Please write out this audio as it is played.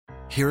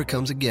Here it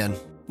comes again.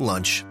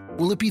 Lunch.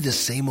 Will it be the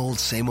same old,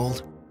 same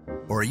old?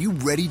 Or are you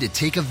ready to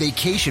take a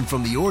vacation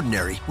from the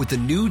ordinary with the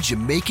new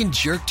Jamaican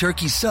Jerk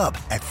Turkey Sub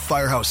at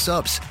Firehouse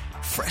Subs?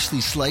 Freshly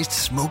sliced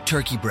smoked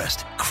turkey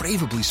breast,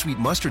 craveably sweet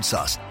mustard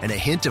sauce, and a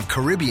hint of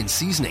Caribbean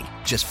seasoning.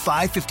 Just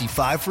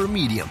 $5.55 for a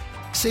medium.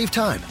 Save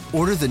time.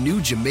 Order the new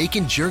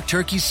Jamaican Jerk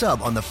Turkey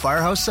Sub on the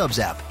Firehouse Subs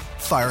app.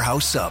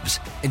 Firehouse Subs.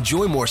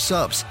 Enjoy more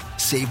subs.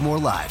 Save more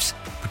lives.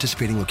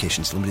 Participating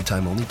locations. Limited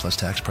time only, plus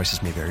tax.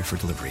 Prices may vary for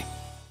delivery.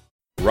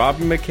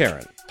 Robin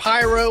McCarran.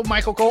 Pyro,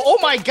 Michael Cole. Oh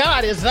my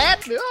God, is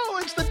that? Oh,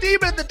 it's the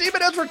demon. The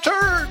demon has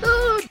returned.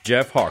 Oh.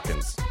 Jeff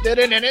Hawkins.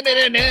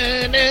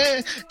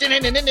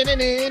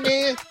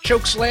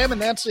 Choke slam,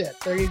 and that's it.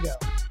 There you go.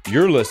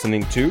 You're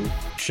listening to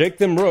Shake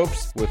Them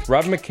Ropes with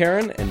Robin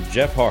McCarran and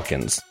Jeff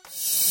Hawkins.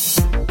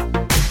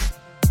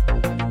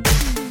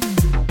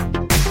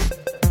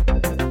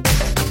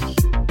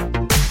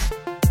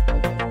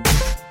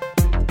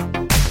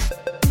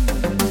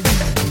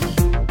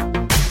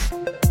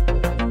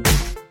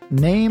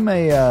 Name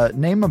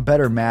a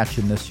better match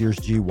in this year's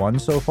G1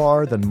 so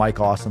far than Mike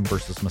Awesome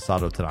versus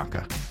Masato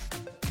Tanaka.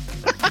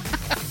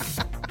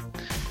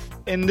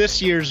 In this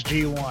year's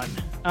G1,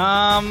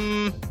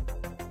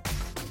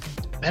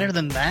 better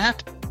than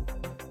that?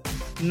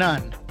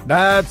 None.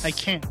 I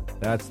can't.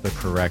 That's the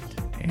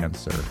correct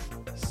answer,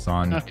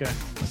 son. Okay.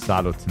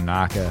 Masato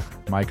Tanaka,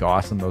 Mike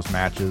Awesome. Those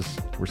matches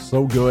were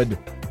so good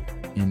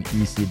in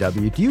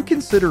ECW. Do you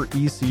consider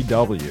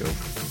ECW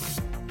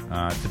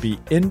to be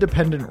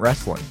independent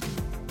wrestling?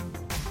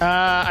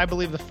 I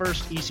believe the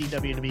first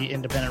ECW to be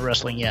independent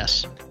wrestling,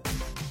 yes.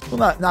 Well,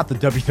 not the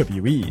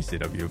WWE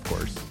ECW, of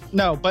course.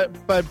 No, but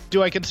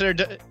do I consider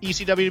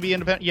ECW to be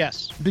independent?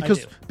 Yes,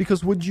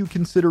 because would you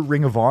consider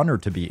Ring of Honor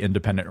to be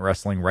independent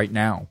wrestling right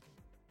now?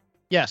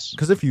 Yes.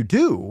 Because if you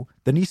do,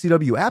 then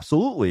ECW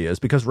absolutely is,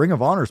 because Ring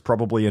of Honor is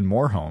probably in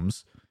more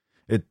homes.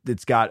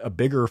 It's got a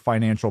bigger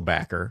financial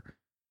backer,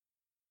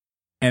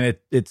 and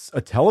it's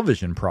a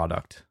television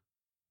product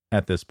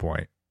at this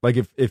point. Like,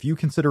 if you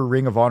consider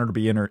Ring of Honor to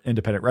be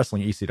independent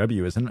wrestling,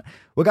 ECW is. And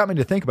what got me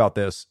to think about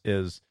this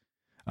is,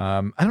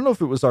 I don't know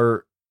if it was I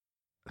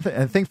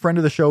think friend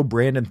of the show,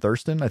 Brandon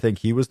Thurston, I think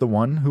he was the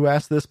one who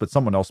asked this, but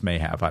someone else may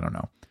have, I don't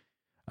know.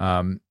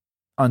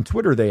 On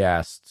Twitter, they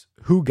asked,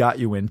 who got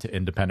you into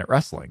independent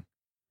wrestling?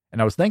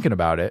 And I was thinking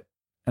about it.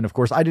 And of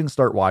course, I didn't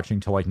start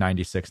watching till like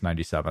 96,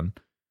 97.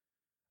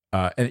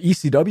 And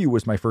ECW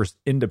was my first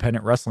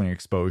independent wrestling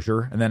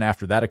exposure. And then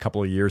after that, a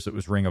couple of years, it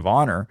was Ring of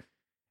Honor.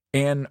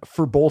 And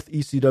for both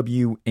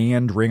ECW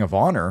and Ring of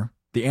Honor,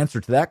 the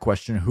answer to that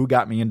question, who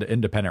got me into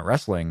independent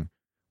wrestling,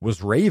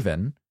 was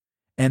Raven.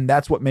 And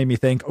that's what made me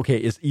think, okay,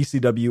 is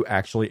ECW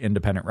actually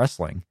independent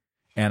wrestling?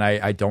 And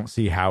I don't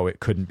see how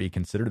it couldn't be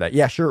considered that.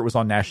 Yeah, sure, it was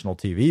on national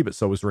TV, but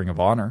so was Ring of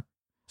Honor.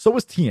 So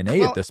was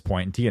TNA at this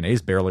point, and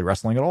TNA's barely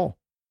wrestling at all.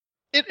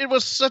 It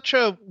was such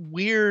a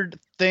weird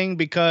thing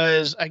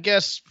because I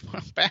guess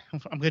I'm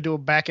going to do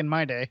it back in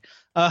my day.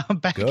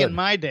 In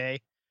my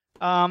day,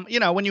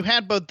 when you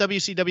had both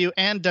WCW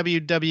and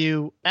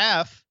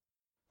WWF,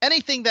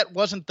 anything that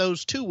wasn't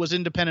those two was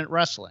independent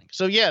wrestling.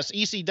 So yes,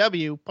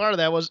 ECW, part of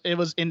that was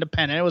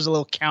independent. It was a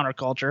little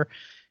counterculture.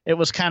 It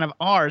was kind of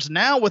ours.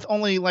 Now with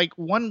only like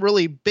one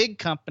really big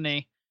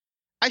company,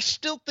 I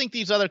still think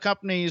these other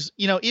companies,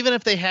 even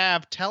if they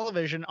have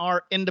television,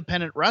 are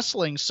independent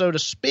wrestling, so to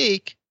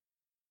speak.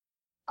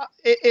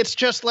 It's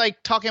just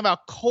like talking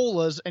about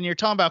colas, and you're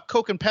talking about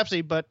Coke and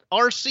Pepsi, but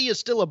RC is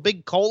still a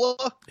big cola.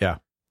 Yeah.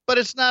 But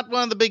it's not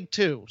one of the big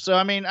two. So,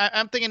 I mean,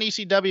 I'm thinking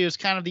ECW is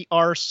kind of the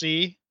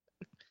RC.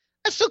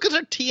 I still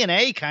consider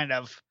TNA kind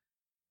of.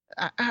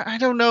 I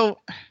don't know.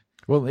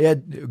 Well, yeah,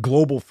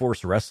 Global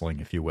Force Wrestling,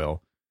 if you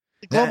will.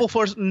 Global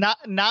Force,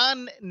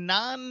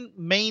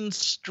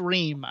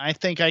 non-mainstream, I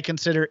think I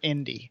consider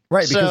indie.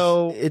 Right,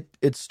 because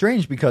it's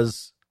strange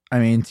because, I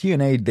mean,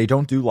 TNA, they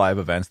don't do live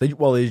events. They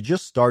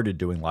just started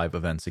doing live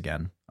events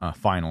again,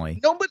 finally.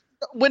 No, but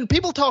when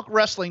people talk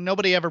wrestling,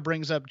 nobody ever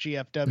brings up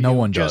GFW. No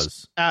one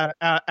does. Out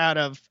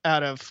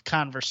of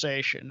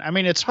conversation. I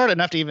mean, it's hard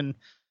enough to even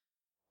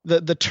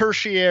the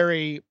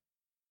tertiary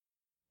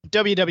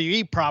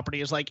WWE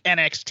property is like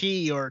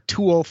NXT or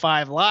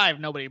 205 Live.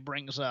 Nobody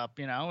brings up,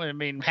 I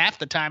mean, half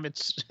the time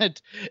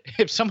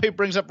if somebody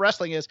brings up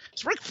wrestling is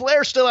Ric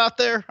Flair still out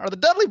there? Are the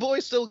Dudley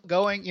Boys still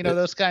going?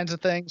 Those kinds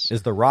of things.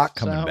 Is The Rock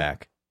coming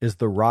back? Is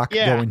The Rock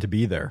going to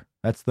be there?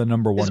 That's the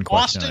number one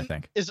question, I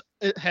think.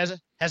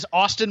 Has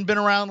Austin been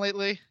around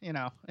lately?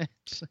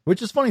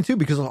 Which is funny too,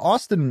 because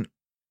Austin,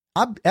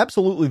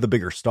 absolutely the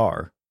bigger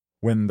star.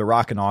 When The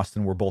Rock and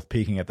Austin were both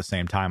peaking at the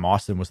same time,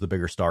 Austin was the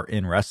bigger star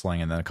in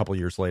wrestling. And then a couple of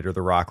years later,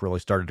 The Rock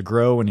really started to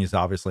grow, and he's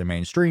obviously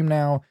mainstream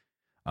now.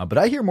 But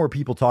I hear more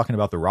people talking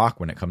about The Rock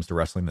when it comes to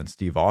wrestling than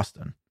Steve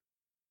Austin.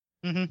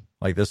 Mm-hmm.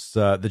 Like this,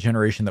 the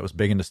generation that was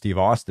big into Steve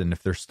Austin,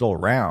 if they're still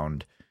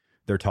around,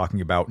 they're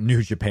talking about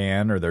New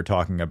Japan, or they're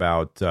talking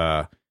about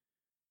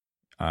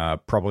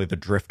probably the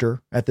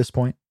Drifter at this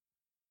point.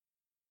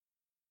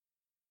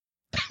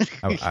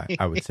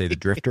 I would say the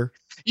Drifter.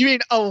 You mean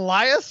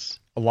Elias?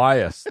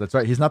 Elias, that's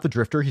right. He's not the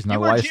Drifter. He's not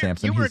Elias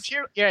Sampson. You were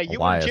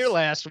here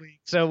last week,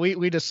 so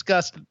we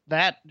discussed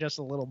that just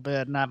a little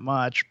bit, not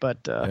much, but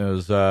it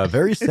was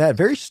very sad,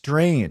 very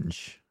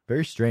strange,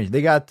 very strange.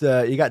 They got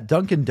you got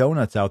Dunkin'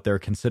 Donuts out there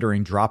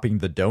considering dropping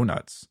the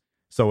donuts.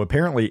 So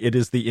apparently, it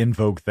is the in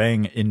vogue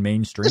thing in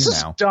mainstream now. This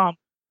is dumb.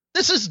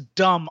 This is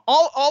dumb.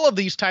 All of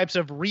these types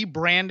of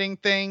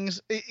rebranding things,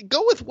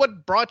 go with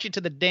what brought you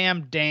to the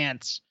damn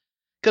dance.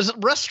 Because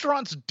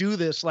restaurants do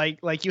this,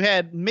 like you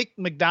had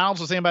McDonald's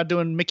was saying about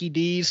doing Mickey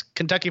D's,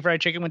 Kentucky Fried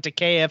Chicken went to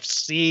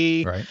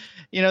KFC. Right.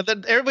 You know,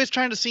 everybody's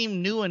trying to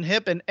seem new and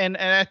hip, and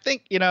I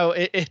think, you know,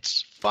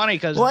 it's funny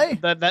because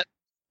that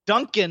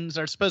Dunkin's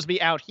are supposed to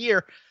be out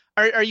here.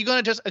 Are you going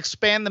to just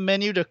expand the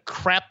menu to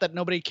crap that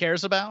nobody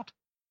cares about?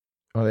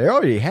 Well, they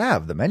already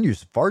have. The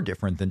menu's far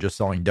different than just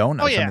selling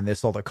donuts. Oh, yeah. I mean, they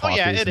sell the coffees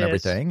and is.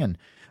 everything,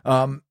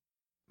 and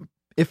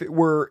if it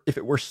were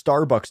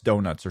Starbucks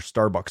donuts or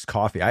Starbucks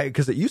coffee,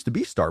 because it used to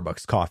be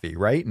Starbucks coffee,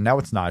 right? And now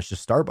it's not. It's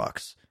just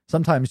Starbucks.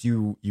 Sometimes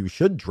you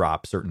should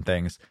drop certain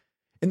things.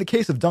 In the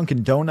case of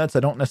Dunkin' Donuts, I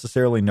don't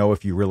necessarily know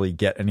if you really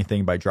get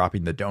anything by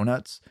dropping the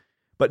donuts.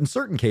 But in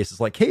certain cases,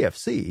 like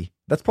KFC,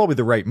 that's probably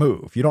the right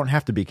move. You don't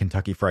have to be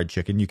Kentucky Fried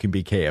Chicken. You can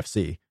be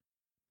KFC.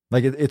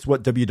 Like, it's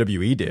what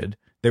WWE did.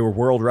 They were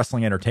World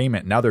Wrestling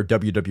Entertainment. Now they're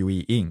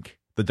WWE Inc.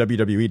 The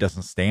WWE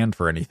doesn't stand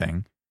for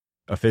anything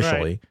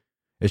officially. Right.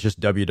 It's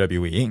just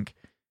WWE Inc.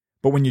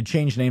 But when you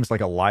change names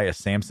like Elias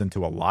Sampson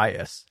to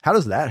Elias, how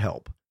does that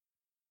help?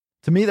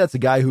 To me, that's a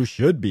guy who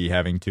should be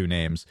having two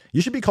names.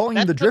 You should be calling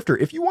him the Drifter.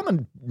 If you want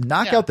to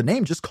knock out the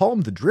name, just call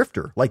him the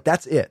Drifter. Like,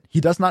 that's it. He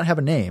does not have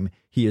a name.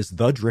 He is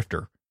the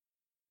Drifter.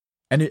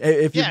 And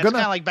if you're it's gonna,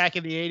 kind of like back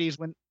in the 80s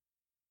when.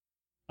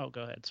 Oh,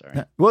 go ahead.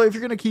 Sorry. Well, if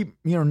you're gonna keep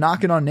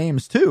knocking on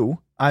names too,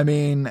 I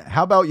mean,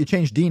 how about you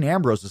change Dean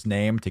Ambrose's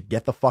name to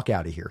Get the Fuck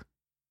Out of Here?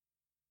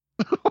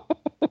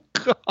 Oh,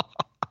 God.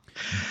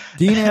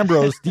 Dean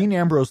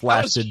Ambrose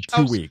lasted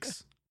 2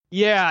 weeks.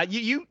 Yeah,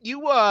 you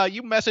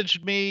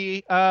messaged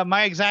me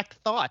my exact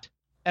thought,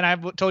 and I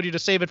told you to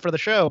save it for the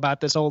show about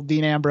this old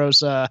Dean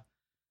Ambrose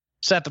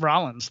Seth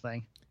Rollins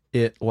thing.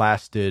 It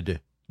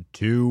lasted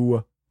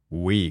 2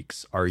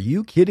 weeks. Are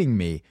you kidding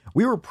me?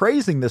 We were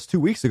praising this 2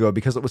 weeks ago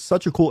because it was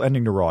such a cool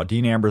ending to Raw.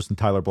 Dean Ambrose and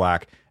Tyler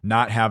Black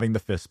not having the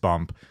fist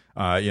bump,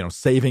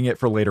 saving it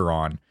for later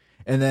on.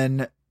 And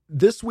then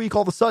this week,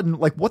 all of a sudden,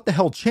 like, what the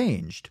hell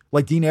changed?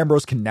 Like, Dean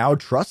Ambrose can now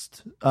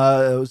trust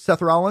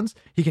Seth Rollins.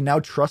 He can now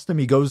trust him.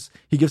 He gives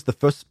the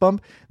fist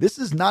bump. This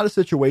is not a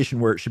situation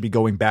where it should be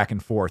going back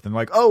and forth and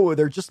like, oh,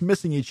 they're just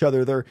missing each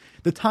other.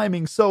 The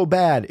timing's so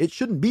bad. It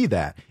shouldn't be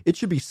that. It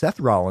should be Seth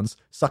Rollins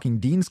sucking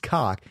Dean's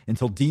cock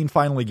until Dean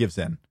finally gives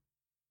in.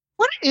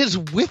 What is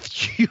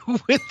with you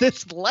with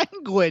this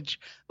language?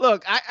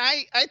 Look,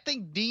 I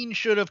think Dean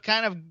should have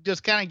kind of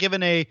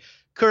given a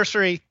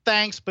cursory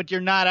thanks, but you're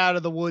not out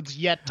of the woods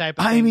yet type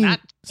of thing. I mean, not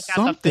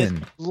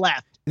something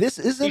left. This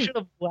isn't. He should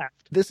have left.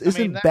 This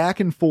isn't back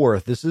and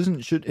forth. This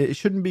isn't. It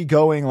shouldn't be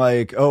going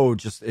like, oh,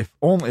 just if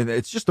only.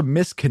 It's just a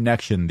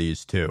misconnection.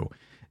 These two.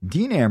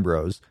 Dean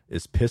Ambrose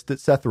is pissed at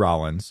Seth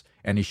Rollins,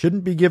 and he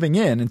shouldn't be giving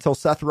in until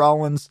Seth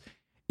Rollins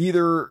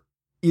either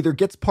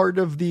gets part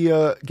of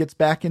the gets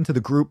back into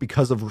the group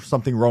because of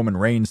something Roman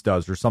Reigns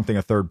does or something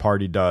a third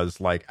party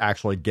does, like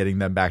actually getting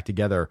them back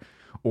together.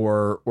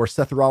 Or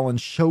Seth Rollins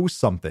shows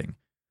something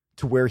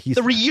to where he's...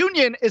 The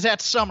reunion is at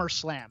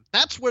SummerSlam.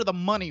 That's where the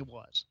money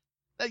was.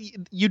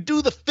 You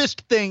do the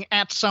fist thing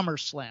at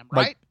SummerSlam,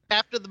 right?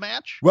 After the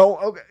match? Well,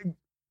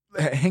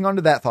 okay. Hang on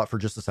to that thought for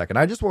just a second.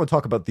 I just want to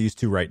talk about these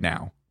two right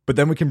now, but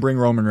then we can bring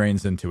Roman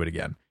Reigns into it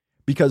again.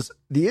 Because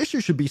the issue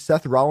should be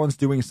Seth Rollins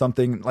doing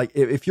something like,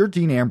 if you're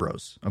Dean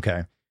Ambrose,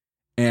 okay,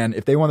 and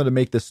if they wanted to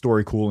make this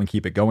story cool and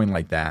keep it going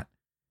like that,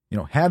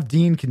 have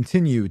Dean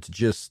continue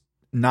to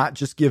not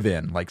just give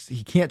in. Like,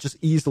 he can't just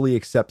easily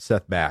accept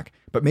Seth back.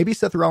 But maybe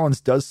Seth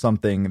Rollins does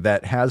something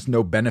that has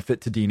no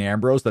benefit to Dean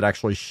Ambrose that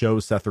actually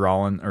shows Seth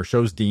Rollins or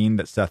shows Dean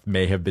that Seth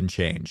may have been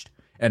changed.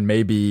 And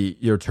maybe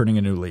you're turning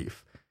a new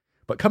leaf.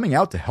 But coming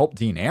out to help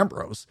Dean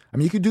Ambrose, I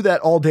mean, you could do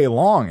that all day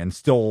long and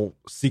still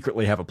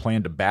secretly have a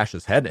plan to bash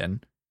his head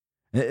in.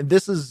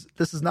 This is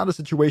not a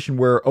situation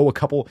where,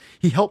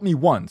 he helped me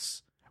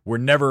once. We're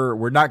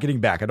not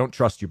getting back. I don't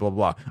trust you, blah,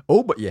 blah, blah.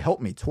 Oh, but you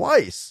helped me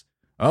twice.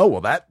 Oh,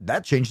 well,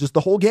 that changes the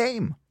whole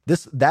game.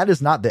 That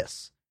is not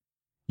this.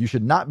 You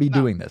should not be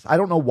doing this. I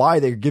don't know why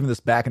they're giving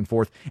this back and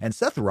forth. And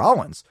Seth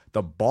Rollins,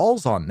 the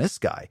balls on this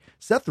guy.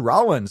 Seth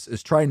Rollins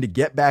is trying to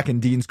get back in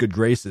Dean's good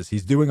graces.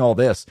 He's doing all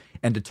this.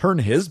 And to turn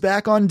his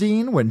back on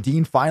Dean when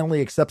Dean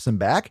finally accepts him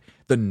back,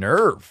 the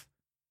nerve.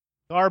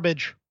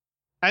 Garbage.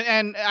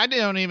 And I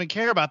don't even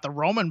care about the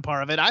Roman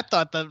part of it. I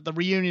thought the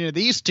reunion of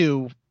these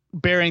two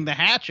bearing the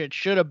hatchet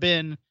should have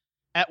been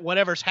at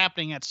whatever's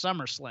happening at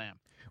SummerSlam.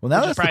 Well,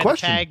 now that's the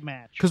question. Tag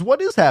match. Because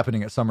what is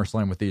happening at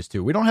SummerSlam with these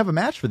two? We don't have a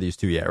match for these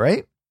two yet,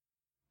 right?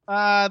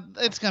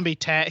 It's gonna be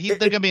tag.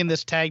 They're gonna be in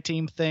this tag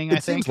team thing. I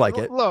think. Seems like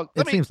it. Look,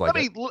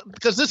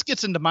 because this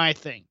gets into my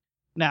thing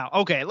now.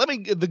 Okay,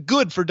 the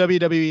good for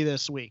WWE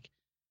this week.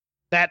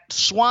 That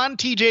Swan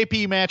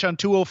TJP match on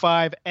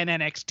 205 and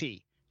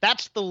NXT.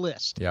 That's the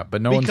list. Yeah,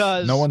 but no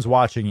one's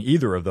watching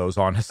either of those,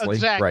 honestly,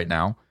 right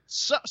now.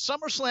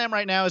 SummerSlam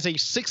right now is a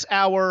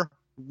 6-hour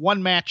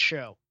one-match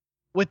show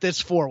with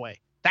this 4-way.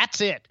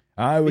 That's it.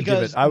 I would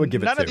give it 2. I would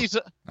give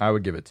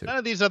it 2. None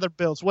of these other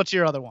bills. What's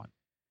your other one?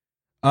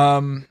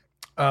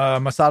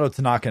 Masato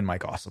Tanaka and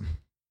Mike Awesome.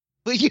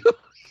 Will you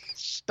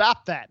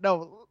stop that?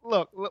 No,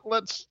 look,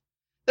 let's.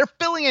 They're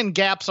filling in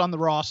gaps on the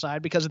Raw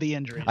side because of the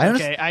injuries.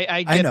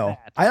 I get know.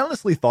 that. I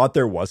honestly thought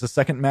there was a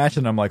second match,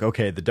 and I'm like,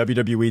 okay, the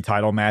WWE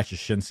title match is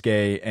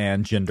Shinsuke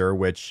and Jinder,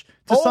 which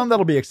to some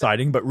that'll be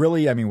exciting, but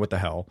really, I mean, what the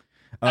hell?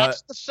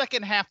 That's the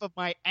second half of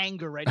my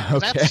anger right now.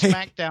 Okay.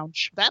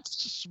 That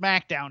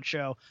SmackDown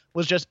show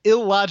was just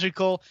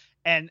illogical,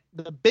 and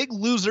the big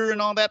loser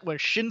and all that was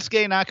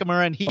Shinsuke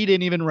Nakamura, and he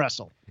didn't even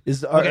wrestle.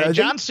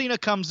 John Cena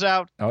comes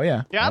out. Oh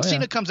yeah.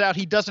 Cena comes out.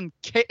 He doesn't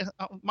care.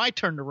 My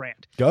turn to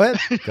rant. Go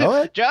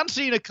ahead. John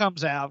Cena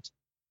comes out,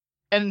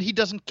 and he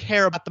doesn't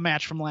care about the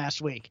match from last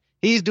week.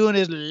 He's doing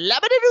his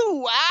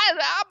labba-da-doo.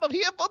 I'm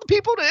here for the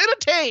people to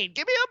entertain.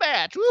 Give me a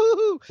match.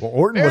 Woo-hoo-hoo. Well,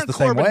 Orton was the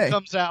same way.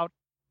 Comes out.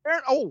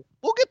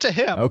 We'll get to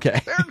him. Okay.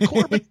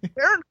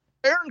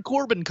 Baron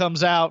Corbin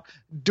comes out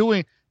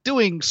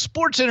doing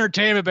sports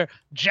entertainment.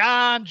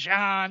 John,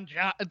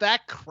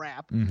 that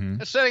crap.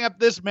 Mm-hmm. Setting up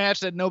this match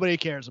that nobody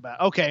cares about.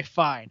 Okay,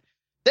 fine.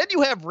 Then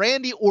you have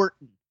Randy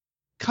Orton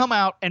come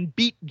out and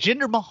beat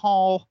Jinder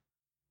Mahal,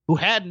 who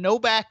had no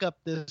backup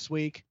this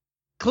week,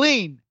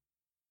 clean.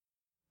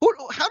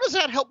 How does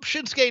that help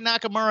Shinsuke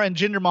Nakamura and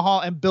Jinder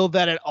Mahal and build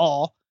that at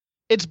all?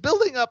 It's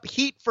building up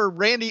heat for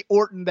Randy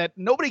Orton that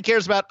nobody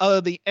cares about other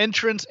than the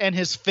entrance and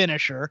his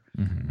finisher.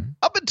 Mm-hmm.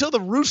 Up until the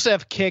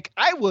Rusev kick,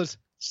 I was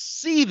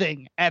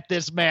seething at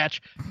this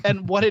match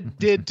and what it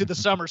did to the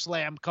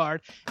SummerSlam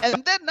card.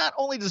 And then not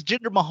only does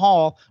Jinder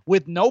Mahal,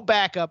 with no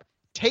backup,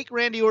 take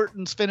Randy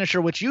Orton's finisher,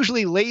 which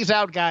usually lays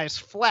out guys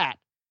flat,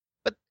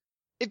 but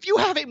if you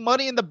have a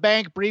Money in the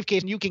Bank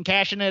briefcase and you can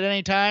cash in at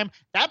any time,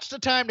 that's the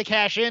time to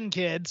cash in,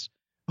 kids.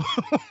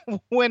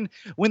 when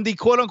the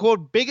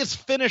quote-unquote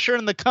biggest finisher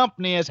in the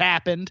company has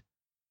happened.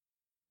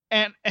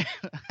 And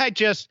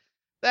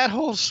that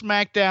whole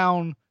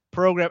SmackDown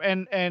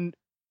program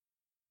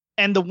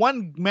and the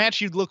one match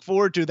you'd look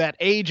forward to, that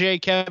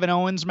AJ Kevin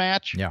Owens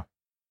match. Yeah.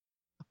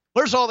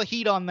 Where's all the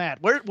heat on that?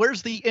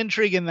 Where's the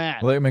intrigue in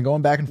that? Well, I mean,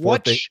 going back and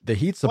forth, the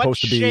heat's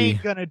supposed to be. What's Shane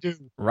gonna do?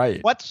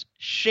 Right. What's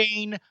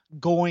Shane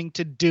going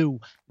to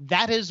do?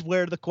 That is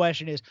where the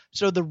question is.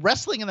 So the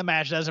wrestling in the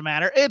match doesn't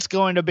matter. It's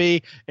going to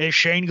be, is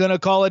Shane gonna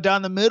call it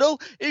down the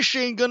middle? Is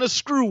Shane gonna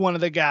screw one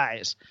of the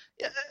guys?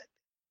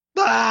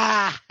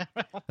 I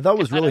thought it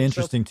was really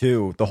interesting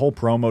too, the whole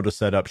promo to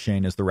set up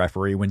Shane as the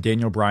referee when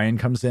Daniel Bryan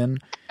comes in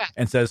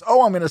and says,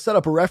 "Oh, I'm going to set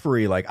up a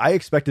referee." Like, I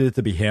expected it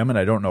to be him, and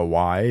I don't know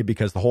why,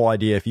 because the whole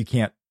idea, if you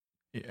can't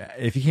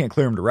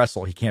clear him to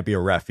wrestle, he can't be a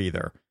ref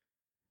either.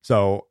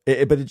 So,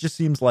 but it just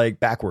seems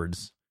like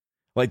backwards.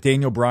 Like,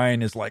 Daniel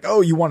Bryan is like,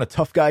 "Oh, you want a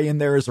tough guy in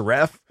there as a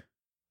ref?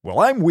 Well,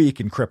 I'm weak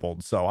and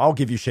crippled, so I'll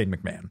give you Shane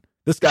McMahon,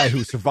 this guy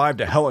who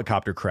survived a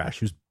helicopter crash,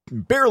 who's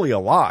barely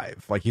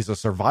alive. Like, he's a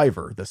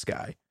survivor, this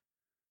guy."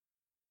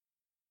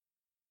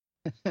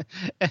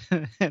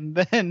 and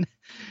then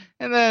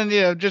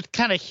just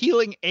kind of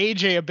healing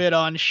AJ a bit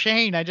on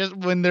Shane.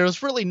 When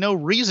there's really no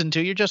reason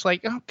to, you're just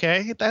like,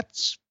 okay,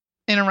 that's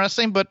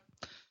interesting, but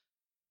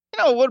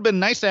it would have been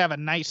nice to have a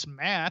nice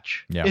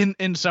match in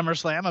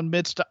SummerSlam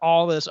amidst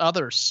all this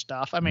other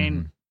stuff. I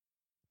mean,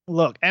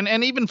 look,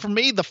 and even for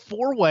me, the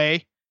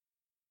 4-way,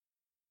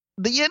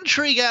 the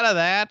intrigue out of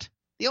that,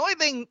 the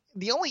only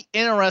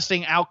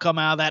interesting outcome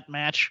out of that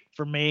match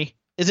for me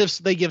is if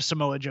they give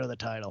Samoa Joe the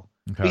title.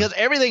 Okay. Because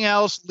everything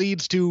else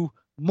leads to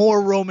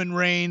more Roman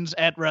Reigns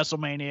at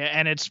WrestleMania,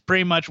 and it's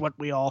pretty much what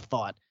we all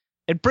thought.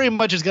 It pretty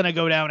much is going to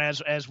go down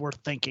as we're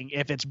thinking.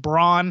 If it's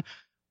Braun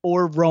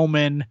or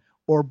Roman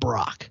or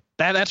Brock,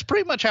 that's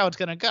pretty much how it's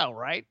going to go,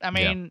 right? I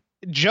mean,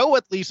 Joe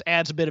at least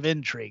adds a bit of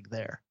intrigue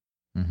there.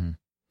 Mm-hmm.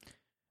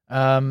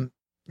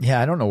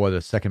 I don't know what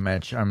a second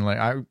match. I'm like,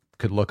 I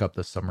could look up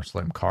the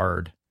SummerSlam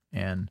card,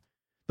 and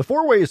the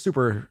 4-way is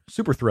super,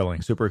 super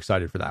thrilling. Super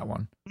excited for that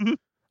one. Mm-hmm.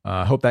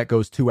 Hope that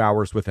goes 2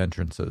 hours with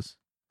entrances,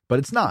 but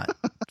it's not.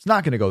 It's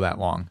not going to go that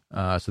long.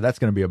 So that's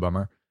going to be a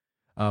bummer.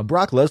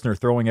 Brock Lesnar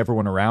throwing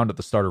everyone around at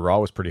the start of Raw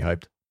was pretty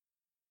hyped.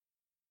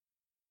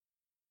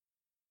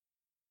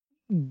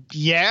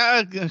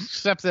 Yeah,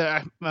 except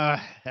that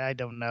I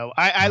don't know.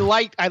 I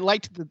liked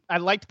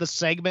the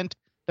segment.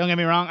 Don't get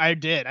me wrong, I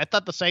did. I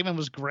thought the segment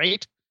was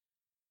great,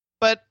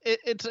 but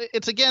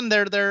it's again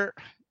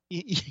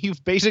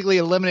you've basically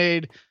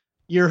eliminated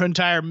your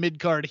entire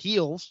mid-card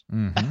heels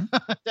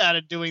out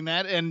of doing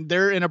that. And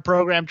they're in a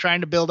program trying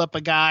to build up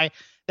a guy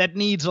that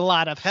needs a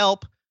lot of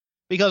help,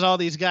 because all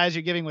these guys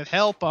you're giving with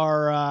help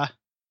are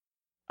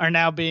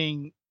now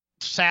being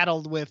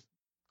saddled with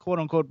quote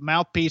unquote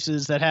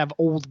mouthpieces that have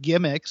old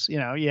gimmicks. You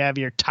have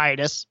your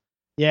Titus,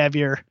 you have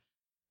your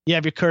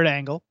Kurt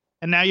Angle,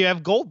 and now you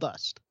have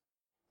Goldust.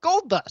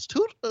 Goldust.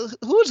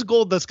 Who is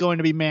Goldust going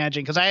to be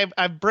managing? Because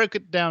I've broke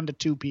it down to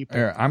 2 people.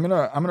 Here, I'm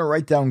gonna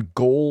write down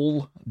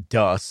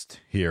Goldust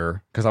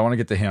here because I want to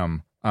get to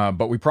him.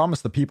 But we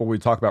promised the people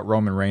we'd talk about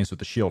Roman Reigns with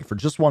the Shield. For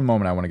just one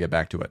moment, I want to get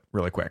back to it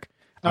really quick.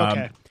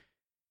 Okay.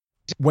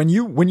 When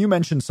you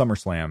mentioned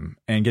SummerSlam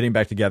and getting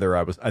back together,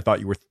 I thought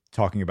you were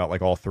talking about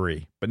like all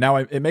three, but now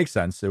it makes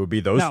sense. It would be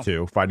those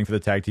two fighting for the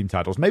tag team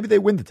titles. Maybe they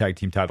win the tag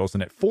team titles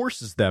and it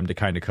forces them to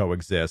kind of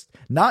coexist,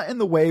 not in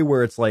the way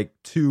where it's like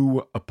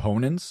two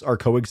opponents are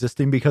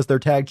coexisting because they're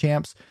tag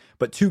champs,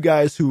 but two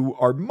guys who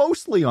are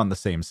mostly on the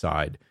same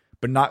side,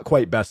 but not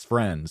quite best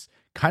friends,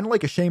 kind of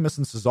like a Sheamus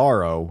and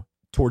Cesaro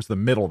towards the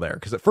middle there.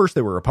 Because at first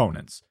they were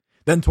opponents.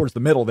 Then towards the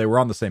middle, they were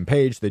on the same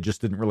page. They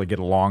just didn't really get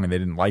along and they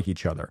didn't like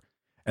each other.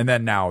 And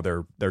then now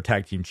they're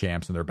tag team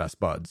champs and they're best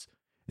buds.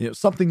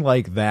 Something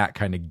like that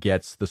kind of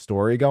gets the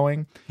story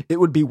going. It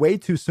would be way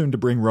too soon to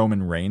bring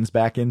Roman Reigns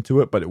back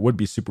into it, but it would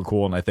be super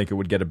cool. And I think it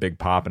would get a big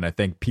pop. And I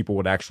think people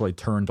would actually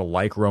turn to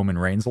like Roman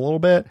Reigns a little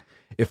bit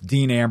if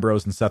Dean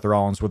Ambrose and Seth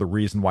Rollins were the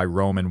reason why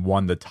Roman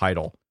won the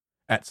title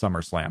at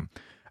SummerSlam.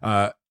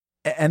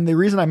 And the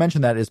reason I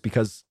mention that is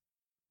because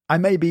I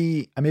may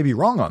be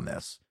wrong on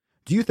this.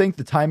 Do you think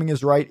the timing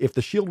is right if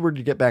the Shield were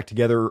to get back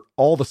together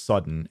all of a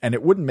sudden, and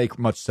it wouldn't make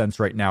much sense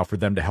right now for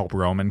them to help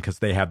Roman because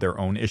they have their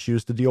own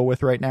issues to deal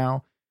with right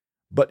now?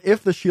 But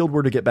if the Shield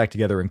were to get back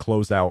together and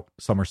close out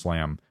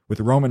SummerSlam with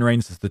Roman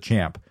Reigns as the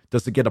champ,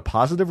 does it get a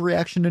positive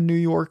reaction in New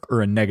York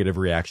or a negative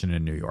reaction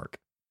in New York?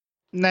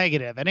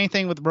 Negative.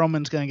 Anything with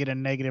Roman's going to get a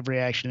negative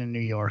reaction in New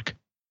York,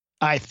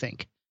 I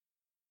think.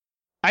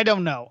 I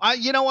don't know.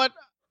 You know what?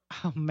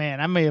 Oh, man,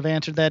 I may have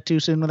answered that too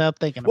soon without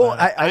thinking about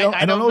it.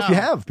 I don't know if you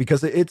have,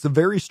 because it's a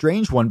very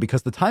strange one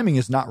because the timing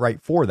is not right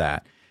for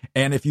that.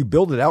 And if you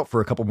build it out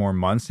for a couple more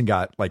months and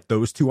got like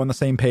those two on the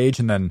same page,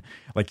 and then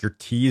like you're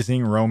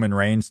teasing Roman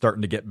Reigns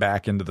starting to get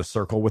back into the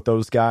circle with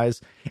those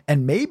guys,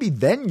 and maybe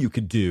then you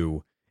could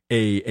do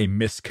a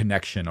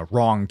misconnection, a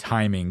wrong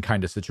timing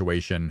kind of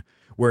situation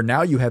where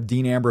now you have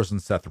Dean Ambrose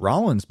and Seth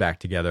Rollins back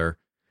together,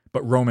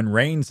 but Roman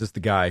Reigns is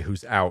the guy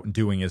who's out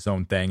doing his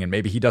own thing, and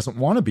maybe he doesn't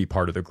want to be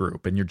part of the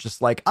group. And you're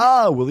just like,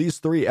 will these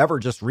three ever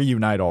just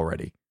reunite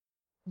already?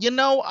 You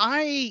know,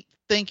 I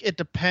think it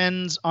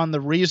depends on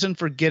the reason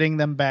for getting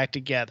them back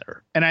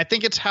together. And I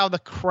think it's how the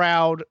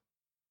crowd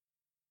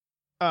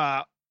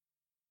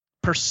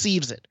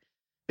perceives it.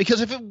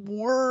 Because if it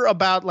were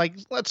about, like,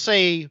 let's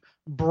say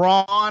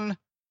Braun,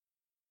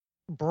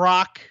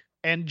 Brock,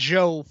 and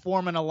Joe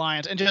form an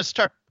alliance and just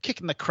start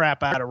kicking the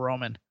crap out of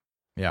Roman.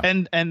 Yeah.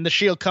 And the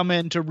Shield come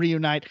in to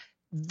reunite,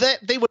 that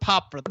they would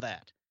pop for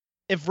that.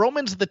 If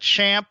Roman's the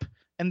champ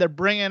and they're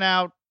bringing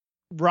out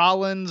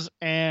Rollins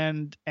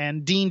and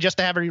Dean just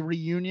to have a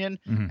reunion,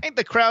 I think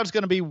the crowd's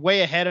going to be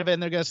way ahead of it,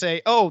 and they're going to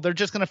say, oh, they're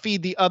just going to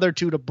feed the other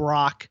two to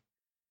Brock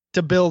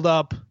to build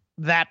up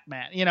that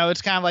match. You know,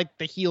 it's kind of like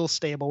the heel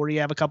stable where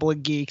you have a couple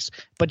of geeks,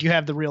 but you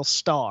have the real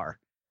star.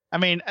 I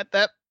mean,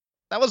 that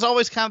was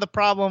always kind of the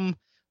problem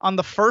on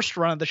the first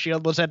run of the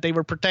Shield, was that they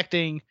were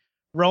protecting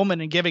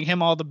Roman and giving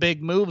him all the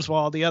big moves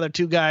while the other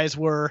two guys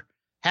were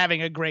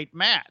having a great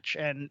match.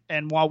 And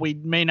while we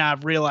may not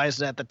have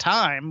realized it at the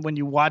time, when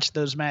you watch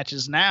those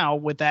matches now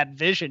with that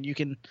vision, you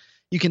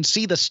can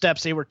see the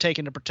steps they were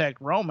taking to protect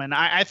Roman.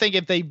 I think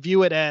if they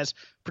view it as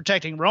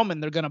protecting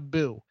Roman, they're going to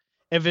boo.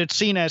 If it's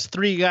seen as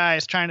three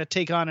guys trying to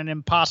take on an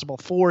impossible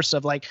force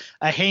of like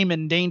a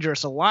Heyman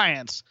Dangerous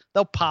alliance,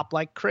 they'll pop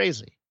like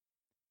crazy.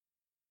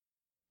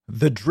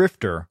 The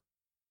Drifter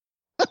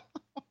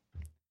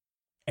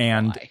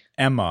and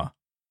Emma.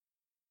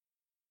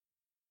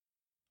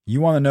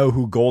 You want to know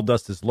who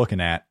Goldust is looking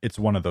at? It's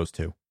one of those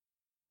two.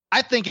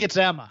 I think it's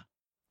Emma.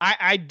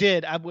 I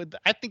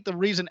think the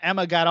reason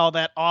Emma got all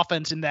that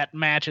offense in that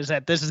match is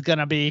that this is going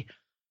to be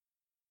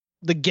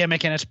the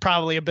gimmick, and it's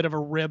probably a bit of a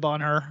rib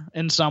on her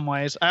in some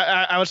ways.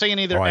 I was thinking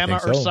either Emma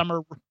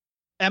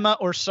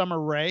or Summer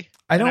Rae.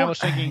 I was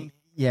thinking.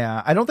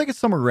 Yeah, I don't think it's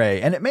Summer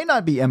Rae, and it may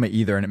not be Emma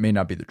either, and it may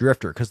not be the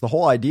Drifter, because the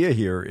whole idea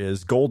here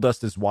is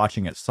Goldust is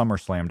watching at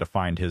SummerSlam to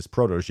find his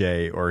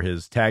protege or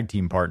his tag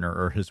team partner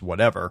or his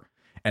whatever,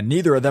 and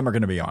neither of them are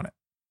going to be on it.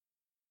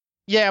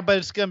 Yeah, but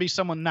it's going to be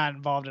someone not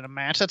involved in a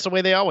match. That's the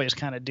way they always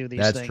kind of do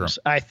these things. True.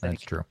 I think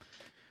that's true.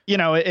 You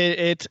know,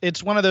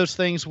 it's one of those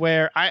things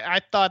where I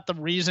thought the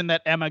reason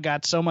that Emma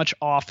got so much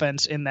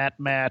offense in that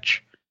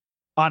match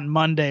on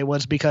Monday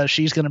was because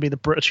she's going to be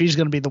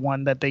the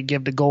one that they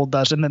give to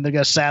Goldust, and then they're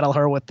going to saddle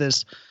her with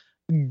this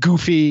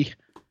goofy,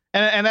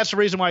 and that's the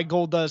reason why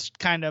Goldust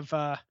kind of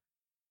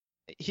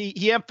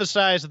he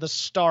emphasized the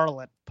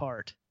starlet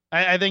part.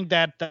 I think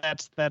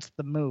that's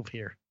the move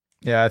here.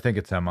 Yeah, I think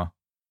it's Emma.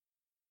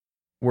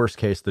 Worst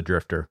case, the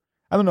Drifter.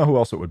 I don't know who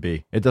else it would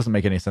be. It doesn't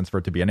make any sense for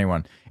it to be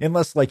anyone,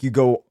 unless like you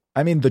go.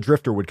 I mean, the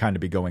Drifter would kind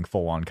of be going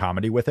full on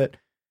comedy with it,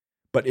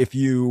 but if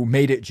you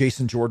made it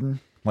Jason Jordan.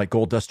 Like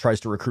Goldust tries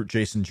to recruit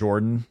Jason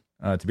Jordan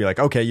to be like,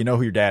 okay, you know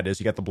who your dad is.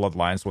 You got the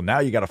bloodlines. Well, now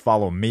you got to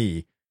follow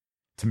me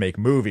to make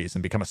movies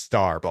and become a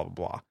star, blah, blah,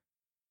 blah.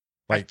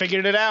 Like, I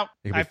figured it out.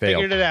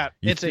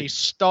 It's a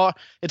star.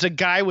 It's a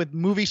guy with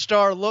movie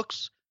star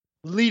looks,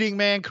 leading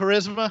man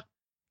charisma.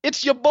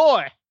 It's your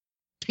boy,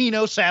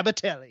 Tino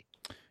Sabbatelli.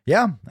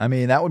 Yeah. I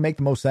mean, that would make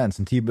the most sense.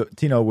 And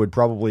Tino would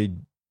probably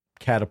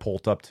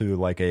catapult up to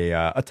like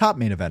a top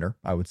main eventer,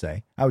 I would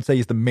say. I would say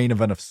he's the main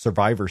event of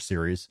Survivor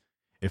Series,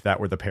 if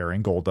that were the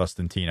pairing, Goldust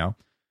and Tino.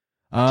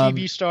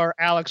 TV star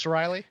Alex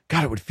Riley.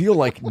 God, it would feel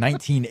like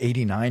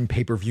 1989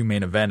 pay-per-view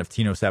main event if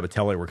Tino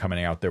Sabatelli were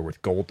coming out there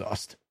with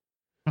Goldust.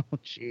 Oh,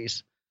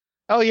 jeez.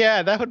 Oh,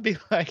 yeah, that would be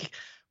like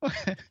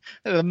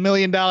 $1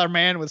 Million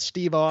Man with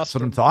Steve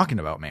Austin. That's what I'm talking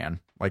about, man.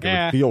 Like, it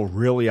would feel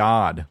really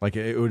odd. Like,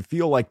 it would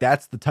feel like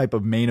that's the type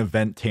of main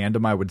event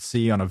tandem I would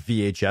see on a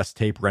VHS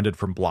tape rented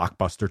from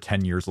Blockbuster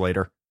 10 years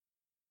later.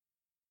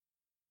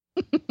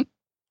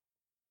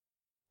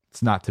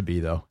 It's not to be,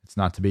 though. It's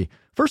not to be.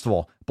 First of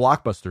all,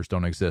 Blockbusters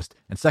don't exist.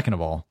 And second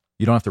of all,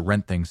 you don't have to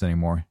rent things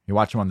anymore. You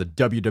watch them on the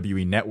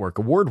WWE Network.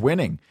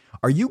 Award-winning.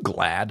 Are you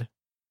glad?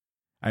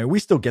 I mean, we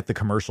still get the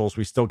commercials.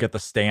 We still get the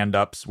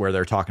stand-ups where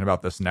they're talking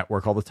about this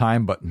network all the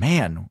time. But,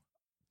 man,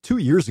 2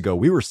 years ago,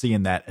 we were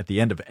seeing that at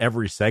the end of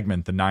every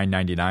segment, the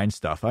 $9.99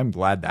 stuff. I'm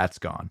glad that's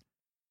gone.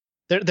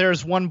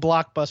 There's one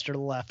Blockbuster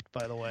left,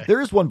 by the way. There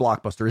is one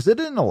Blockbuster. Is it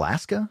in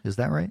Alaska? Is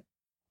that right?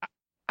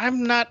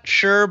 I'm not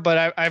sure,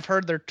 but I've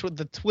heard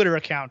the Twitter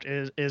account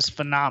is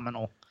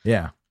phenomenal.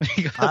 Yeah,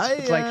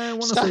 I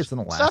want to say it's in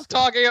Alaska.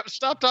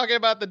 Stop talking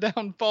about the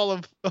downfall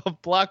of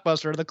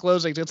Blockbuster, the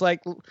closings. It's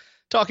like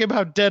talking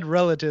about dead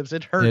relatives.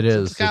 It hurts. It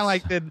is. It's kind of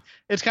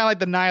like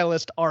the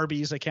nihilist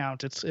Arby's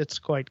account. It's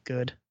quite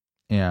good.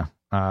 Yeah.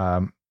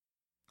 I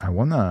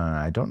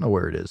don't know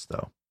where it is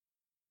though.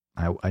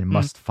 I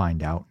must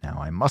find out now.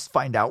 I must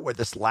find out where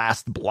this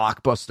last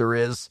Blockbuster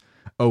is.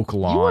 Oak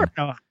Lawn.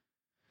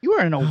 You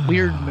are in a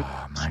weird mood.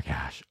 Oh my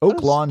gosh.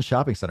 Oak Lawn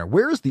Shopping Center.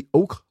 Where is the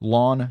Oak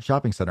Lawn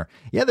Shopping Center?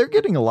 Yeah, they're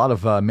getting a lot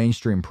of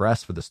mainstream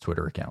press for this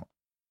Twitter account.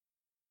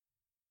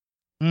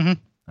 Mm-hmm.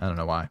 I don't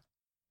know why.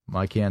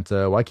 Why can't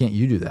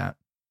you do that?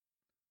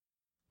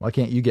 Why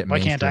can't you get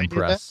mainstream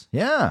press?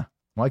 Yeah.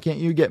 Why can't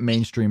you get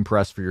mainstream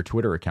press for your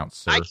Twitter account,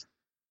 sir?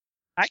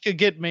 I could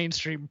get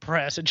mainstream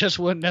press. It just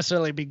wouldn't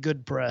necessarily be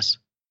good press.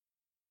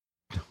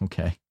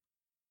 Okay.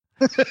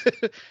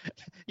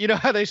 You know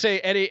how they say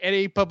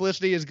any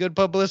publicity is good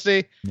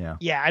publicity? Yeah.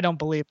 Yeah, I don't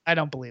believe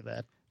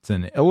that. It's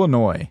in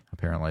Illinois,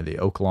 apparently, the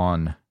Oak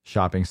Lawn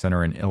Shopping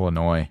Center in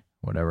Illinois,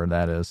 whatever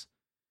that is.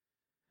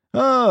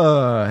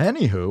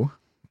 Anywho,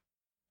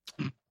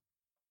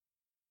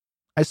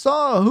 I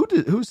saw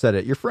who said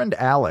it? Your friend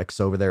Alex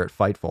over there at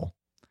Fightful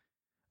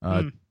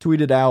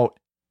tweeted out,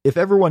 if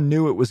everyone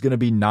knew it was going to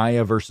be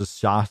Nia versus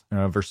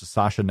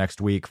Sasha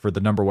next week for the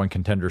number one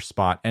contender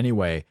spot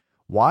anyway,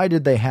 why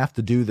did they have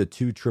to do the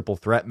 2 triple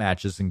threat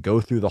matches and go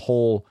through the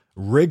whole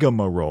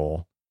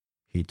rigmarole?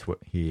 He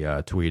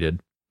tweeted.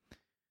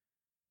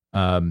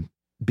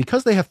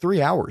 Because they have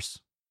 3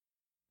 hours.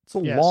 It's a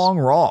long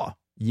Raw.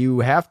 You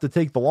have to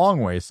take the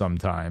long way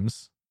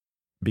sometimes,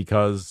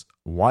 because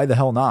why the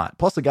hell not?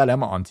 Plus, it got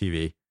Emma on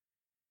TV.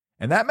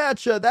 And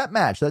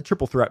that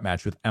triple threat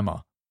match with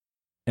Emma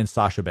and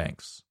Sasha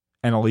Banks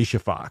and Alicia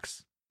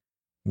Fox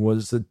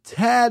was a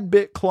tad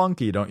bit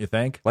clunky, don't you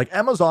think? Like,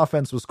 Emma's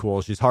offense was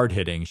cool. She's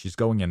hard-hitting. She's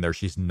going in there.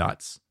 She's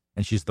nuts.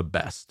 And she's the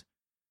best.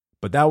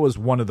 But that was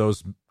one of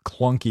those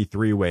clunky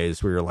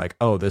 3-ways where you're like,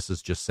 oh, this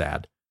is just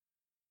sad.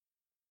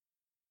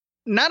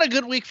 Not a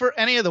good week for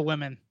any of the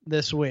women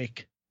this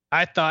week.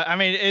 I thought, I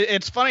mean,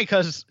 it's funny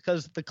because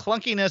the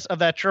clunkiness of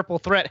that triple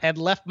threat had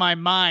left my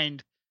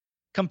mind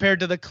compared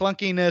to the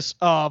clunkiness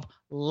of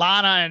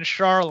Lana and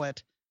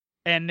Charlotte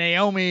and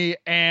Naomi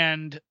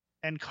and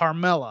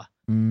Carmella.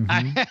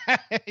 Mm-hmm.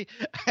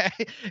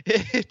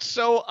 It's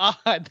so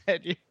odd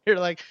that you're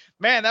like,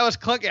 man, that was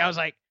clunky. I was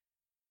like,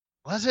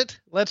 was it?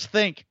 Let's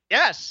think.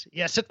 Yes,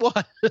 it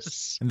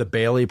was. And the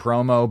Bayley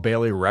promo,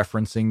 Bayley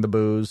referencing the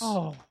booze.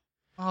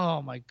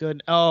 Oh my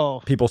goodness.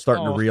 Oh, people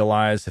starting to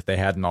realize, if they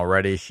hadn't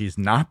already, she's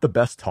not the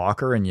best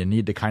talker, and you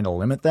need to kind of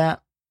limit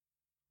that.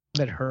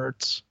 It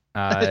hurts.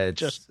 That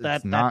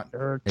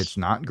hurts. It's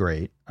not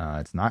great.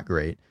 It's not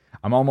great.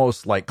 I'm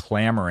almost like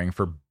clamoring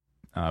for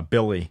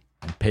Billy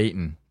and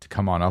Peyton to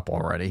come on up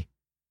already.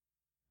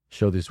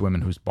 Show these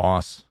women who's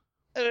boss.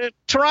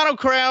 Toronto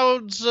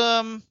crowds,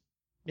 they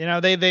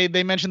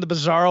mentioned the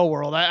Bizarro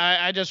World.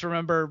 I just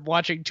remember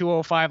watching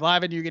 205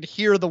 Live, and you could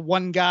hear the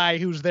one guy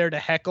who's there to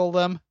heckle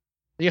them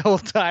the whole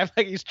time.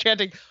 Like, he's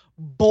chanting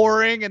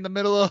boring in the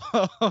middle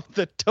of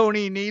the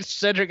Tony Nese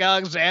Cedric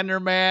Alexander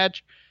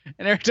match.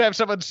 And every time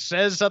someone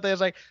says something, it's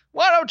like,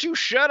 why don't you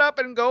shut up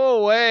and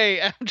go away?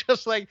 And I'm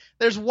just like,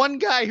 there's one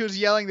guy who's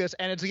yelling this,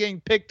 and it's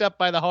getting picked up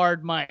by the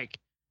hard mic.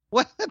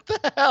 What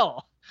the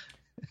hell?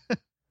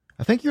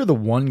 I think you're the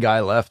one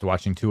guy left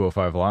watching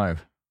 205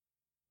 Live.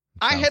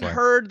 I had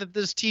heard that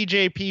this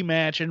TJP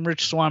match and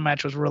Rich Swann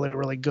match was really,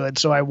 really good,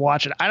 so I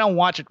watch it. I don't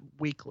watch it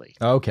weekly.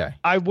 Okay.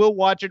 I will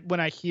watch it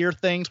when I hear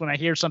things, when I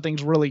hear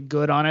something's really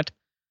good on it.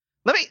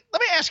 Let me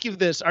ask you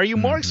this. Are you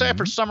more excited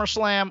for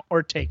SummerSlam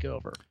or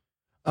TakeOver?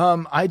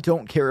 I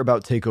don't care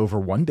about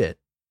TakeOver one bit.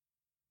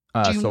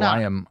 So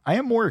I am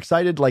more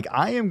excited. Like,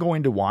 I am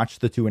going to watch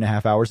the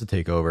 2.5 hours of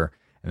TakeOver,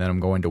 and then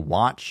I'm going to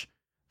watch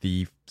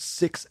the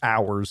 6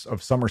 hours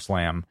of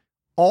SummerSlam,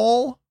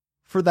 all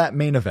for that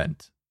main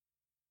event.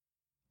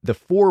 The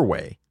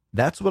 4-way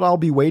That's what I'll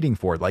be waiting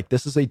for. Like,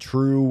 this is a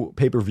true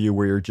pay-per-view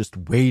where you're just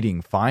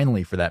waiting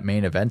finally for that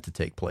main event to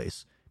take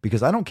place,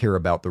 because I don't care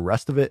about the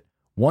rest of it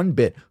one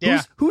bit.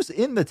 Yeah. Who's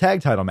in the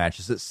tag title match?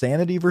 Is it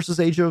Sanity versus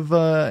Age of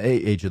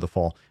the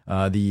Fall?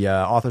 The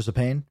Authors of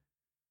Pain?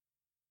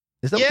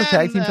 Is that what the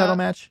tag team title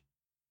match?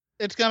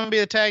 It's going to be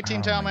a tag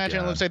team title match,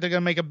 and it looks like they're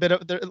going to make a bit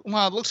of.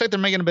 Well, it looks like they're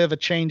making a bit of a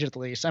change at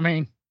least. I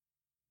mean,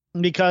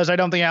 because I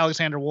don't think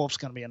Alexander Wolf's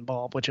going to be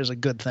involved, which is a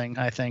good thing,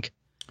 I think.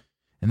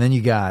 And then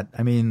you got,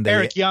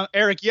 Eric Young,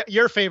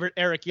 your favorite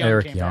Eric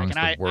Young came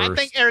back, and I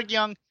think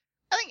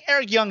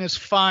Eric Young is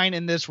fine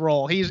in this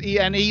role. He's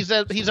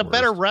a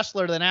better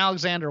wrestler than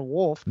Alexander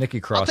Wolf. Nikki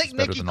Cross. I'll take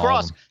Nikki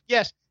Cross.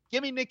 Yes,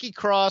 give me Nikki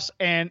Cross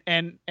and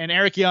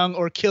Eric Young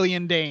or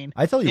Killian Dane.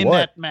 I tell you in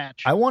that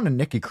match. I want a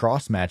Nikki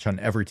Cross match on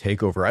every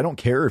takeover. I don't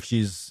care if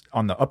she's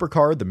on the upper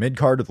card, the mid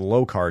card, or the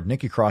low card.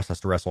 Nikki Cross has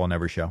to wrestle on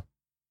every show.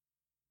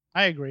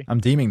 I agree. I'm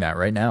deeming that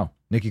right now.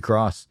 Nikki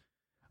Cross.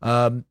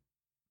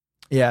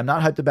 Yeah, I'm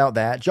not hyped about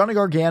that. Johnny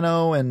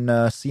Gargano and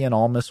Cien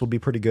Almas will be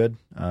pretty good.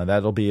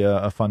 That'll be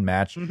a fun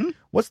match. Mm-hmm.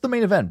 What's the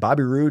main event?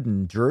 Bobby Roode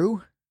and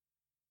Drew?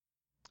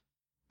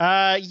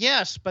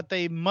 Yes, but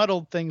they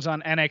muddled things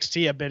on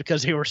NXT a bit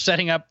because they were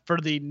setting up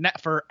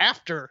for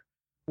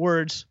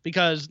afterwards,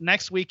 because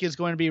next week is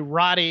going to be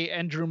Roddy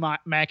and Drew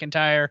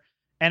McIntyre,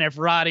 and if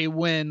Roddy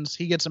wins,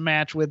 he gets a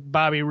match with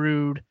Bobby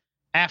Roode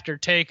after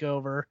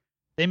TakeOver.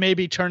 They may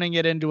be turning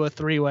it into a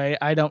 3-way.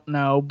 I don't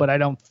know, but I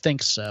don't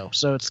think so.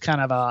 So it's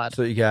kind of odd.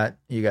 So you got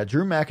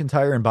Drew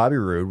McIntyre and Bobby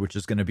Roode, which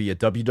is going to be a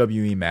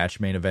WWE match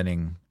main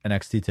eventing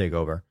NXT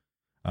TakeOver.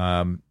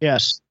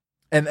 Yes.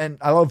 And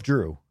I love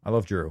Drew.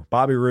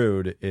 Bobby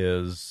Roode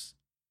is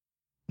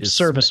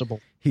serviceable.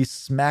 He's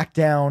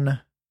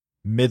SmackDown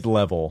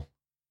mid-level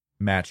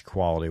match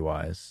quality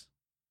wise,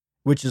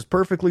 which is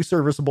perfectly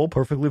serviceable,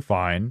 perfectly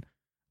fine.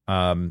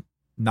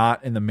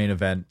 Not in the main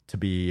event to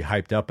be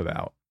hyped up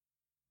about.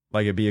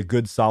 Like, it'd be a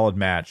good solid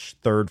match,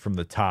 third from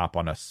the top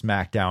on a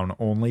SmackDown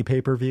only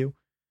pay-per-view.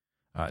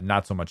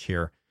 Not so much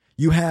here.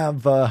 You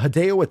have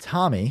Hideo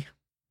Itami.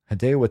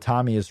 Hideo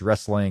Itami is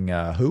wrestling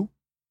who?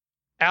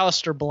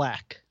 Aleister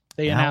Black.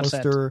 They announced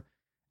that.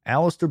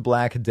 Aleister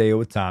Black,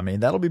 Hideo Itami.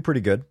 That'll be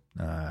pretty good.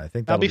 I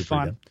think that'll be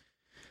fun.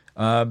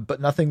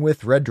 But nothing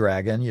with Red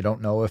Dragon. You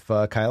don't know if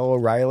Kyle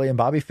O'Reilly and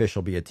Bobby Fish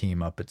will be a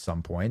team up at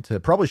some point.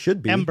 It probably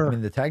should be. Ember. I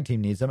mean, the tag team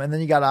needs them. And then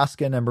you got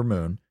Asuka and Ember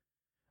Moon.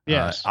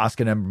 Yes.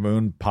 Asuka and Ember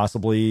Moon,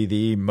 possibly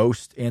the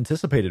most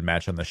anticipated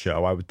match on the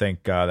show. I would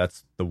think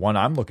that's the one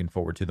I'm looking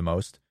forward to the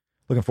most.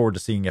 Looking forward to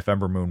seeing if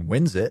Ember Moon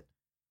wins it.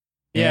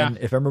 Yeah. And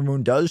if Ember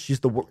Moon does, she's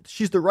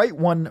the right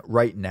one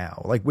right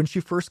now. Like, when she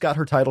first got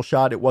her title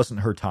shot, it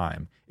wasn't her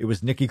time. It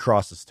was Nikki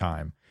Cross's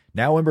time.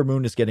 Now Ember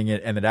Moon is getting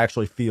it, and it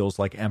actually feels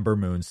like Ember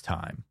Moon's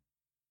time.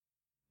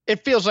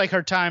 It feels like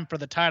her time for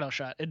the title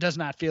shot. It does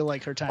not feel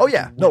like her time. Oh,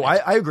 yeah. No,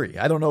 I agree.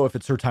 I don't know if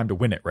it's her time to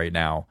win it right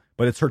now,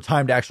 but it's her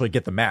time to actually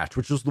get the match,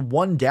 which was the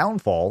one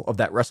downfall of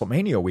that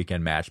WrestleMania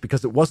weekend match,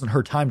 because it wasn't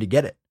her time to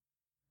get it.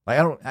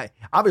 Like,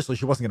 obviously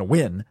she wasn't going to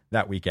win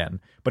that weekend,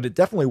 but it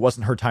definitely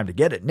wasn't her time to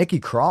get it. Nikki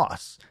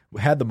Cross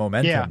had the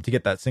momentum to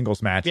get that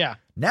singles match. Yeah.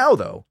 Now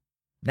though,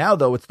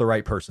 it's the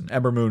right person.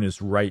 Ember Moon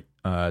is right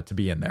to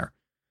be in there.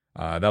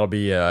 That'll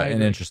be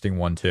an interesting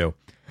one too.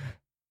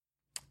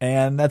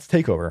 And that's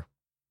TakeOver.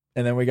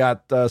 And then we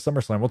got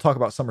SummerSlam. We'll talk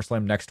about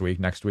SummerSlam next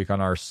week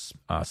on our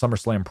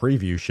SummerSlam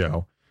preview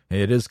show.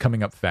 It is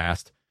coming up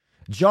fast.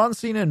 John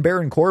Cena and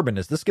Baron Corbin.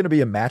 Is this going to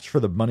be a match for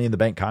the Money in the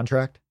Bank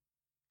contract?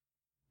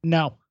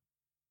 No.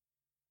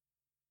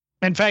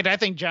 In fact, I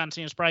think John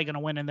Cena's probably going to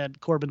win, and then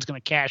Corbin's going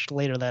to cash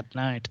later that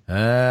night.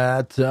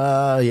 That's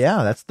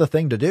the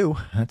thing to do.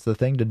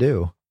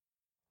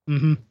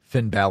 Mm-hmm.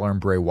 Finn Balor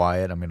and Bray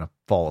Wyatt. I'm going to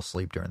fall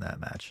asleep during that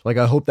match. Like,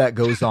 I hope that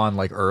goes on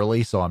like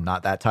early, so I'm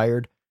not that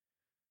tired,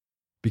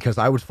 because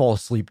I would fall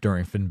asleep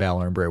during Finn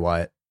Balor and Bray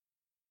Wyatt.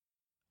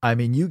 I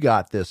mean, you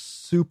got this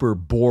super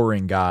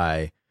boring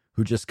guy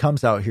who just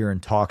comes out here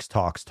and talks,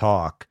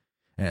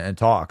 and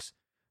talks,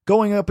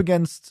 going up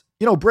against,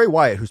 Bray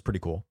Wyatt, who's pretty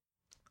cool.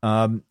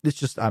 It's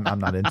just, I'm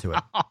not into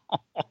it.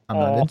 I'm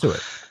not into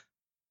it.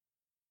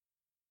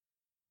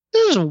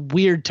 This is a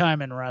weird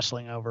time in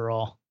wrestling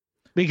overall,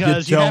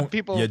 because you have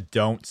people. You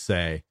don't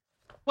say.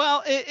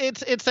 Well,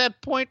 it's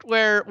that point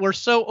where we're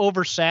so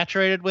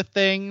oversaturated with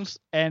things,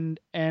 and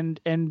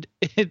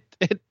it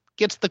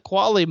gets the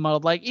quality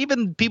muddled. Like,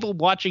 even people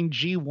watching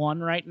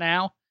G1 right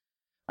now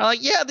are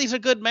like, yeah, these are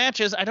good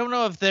matches. I don't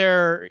know if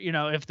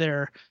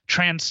they're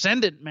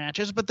transcendent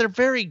matches, but they're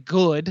very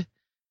good.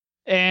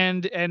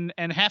 And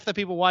half the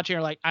people watching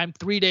are like, I'm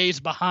 3 days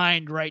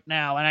behind right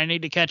now, and I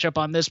need to catch up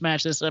on this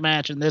match,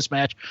 and this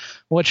match.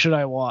 What should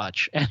I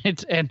watch?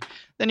 And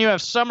then you have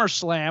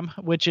SummerSlam,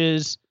 which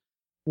is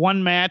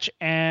one match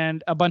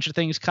and a bunch of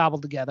things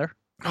cobbled together.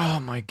 Oh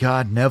my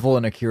God, Neville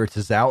and Akira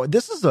Tozawa.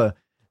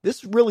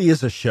 This really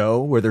is a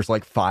show where there's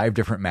like 5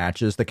 different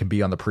matches that can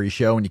be on the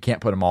pre-show, and you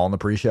can't put them all on the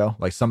pre-show.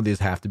 Like, some of these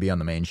have to be on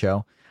the main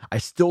show. I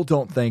still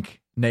don't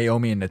think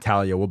Naomi and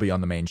Natalya will be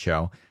on the main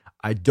show.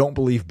 I don't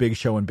believe Big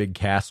Show and Big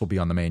Cass will be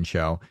on the main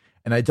show.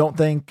 And I don't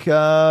think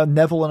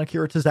Neville and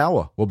Akira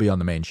Tozawa will be on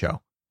the main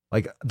show.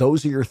 Like,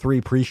 those are your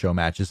 3 pre-show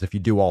matches if you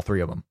do all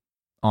 3 of them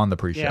on the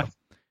pre-show. Yeah.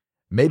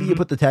 Maybe you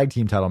put the tag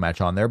team title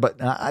match on there,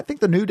 but I think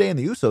the New Day and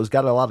the Usos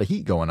got a lot of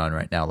heat going on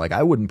right now. Like,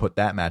 I wouldn't put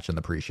that match on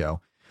the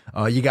pre-show.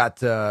 You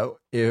got,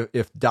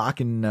 if Doc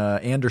and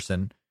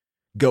Anderson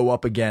go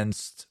up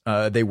against,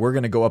 they were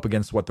going to go up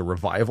against, the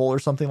Revival or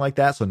something like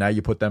that. So now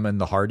you put them in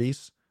the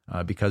Hardys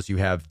because you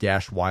have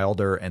Dash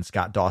Wilder and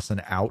Scott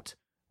Dawson out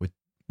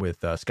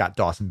with Scott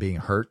Dawson being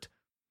hurt.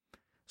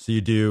 So you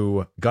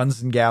do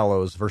Guns and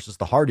Gallows versus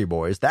the Hardy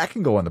Boys. That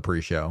can go on the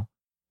pre-show.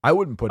 I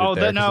wouldn't put it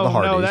there.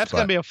 No, that's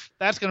gonna be a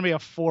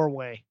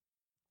 4-way.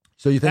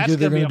 So you think you're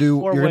going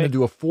to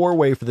do a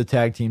 4-way for the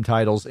tag team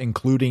titles,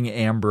 including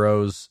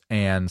Ambrose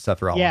and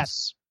Seth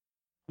Rollins?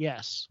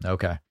 Yes.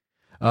 Okay.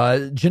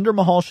 Jinder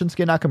Mahal,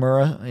 Shinsuke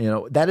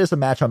Nakamura. That is a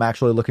match I'm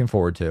actually looking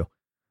forward to,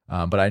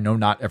 but I know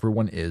not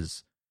everyone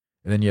is.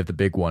 And then you have the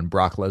big one: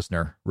 Brock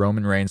Lesnar,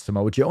 Roman Reigns,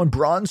 Samoa Joe, and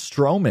Braun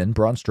Strowman.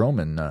 Braun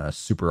Strowman,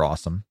 super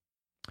awesome.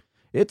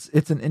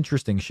 It's an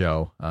interesting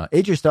show.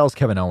 AJ Styles,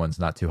 Kevin Owens,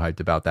 not too hyped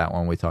about that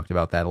one. We talked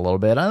about that a little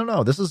bit. I don't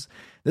know. This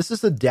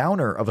is a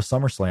downer of a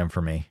SummerSlam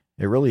for me.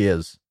 It really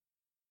is.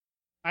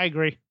 I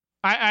agree.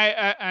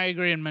 I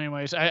agree in many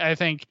ways. I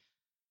think.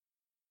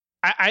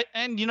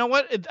 And you know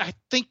what? I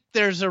think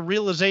there's a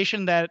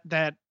realization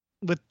that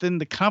within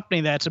the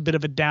company that's a bit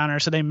of a downer.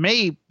 So they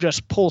may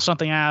just pull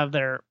something out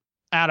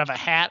of a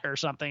hat or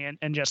something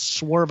and just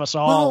swerve us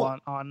all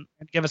on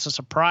and give us a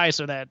surprise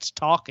so that it's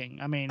talking.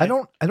 I mean, I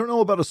don't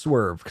know about a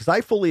swerve, because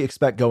I fully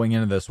expect going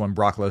into this one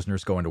Brock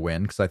Lesnar's going to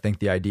win, because I think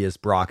the idea is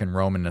Brock and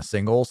Roman in a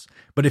singles.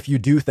 But if you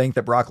do think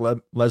that Brock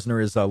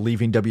Lesnar is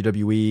leaving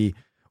WWE,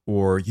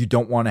 or you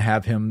don't want to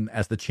have him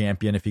as the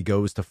champion if he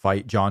goes to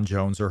fight John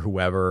Jones or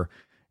whoever,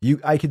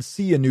 I could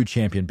see a new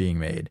champion being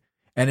made.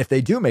 And if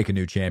they do make a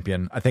new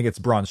champion, I think it's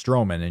Braun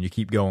Strowman, and you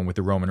keep going with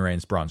the Roman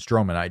Reigns Braun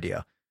Strowman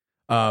idea.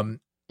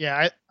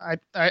 Yeah,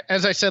 I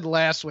as I said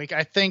last week,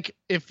 I think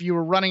if you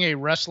were running a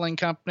wrestling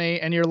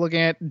company and you're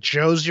looking at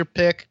Joe's your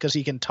pick because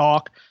he can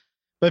talk,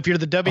 but if you're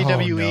the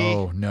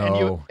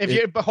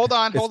WWE, but hold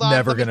on, it's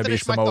never going to be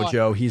Samoa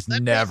Joe. He's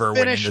never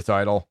winning the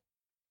title.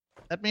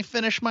 Let me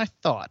finish my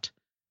thought.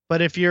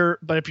 But if you're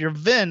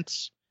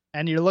Vince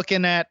and you're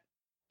looking at,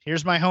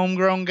 here's my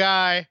homegrown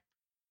guy,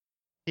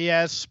 he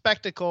has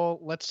spectacle.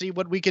 Let's see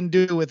what we can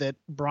do with it.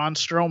 Braun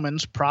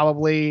Strowman's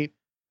probably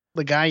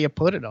the guy you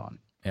put it on.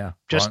 Yeah.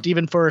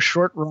 Even for a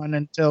short run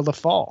until the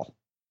fall.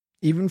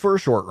 Even for a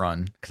short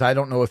run, because I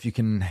don't know if you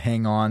can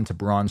hang on to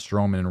Braun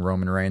Strowman and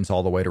Roman Reigns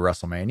all the way to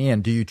WrestleMania.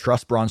 And do you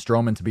trust Braun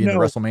Strowman to be in the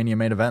WrestleMania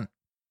main event?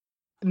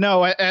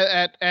 No,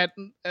 at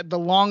the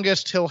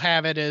longest he'll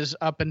have it is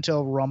up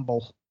until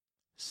Rumble.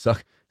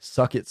 Suck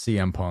it,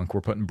 CM Punk.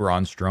 We're putting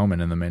Braun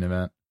Strowman in the main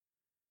event.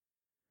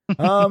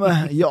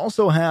 You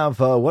also have,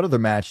 what other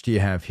match do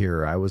you have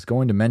here? I was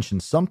going to mention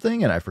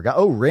something and I forgot.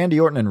 Oh, Randy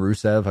Orton and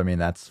Rusev. I mean,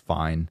 that's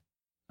fine.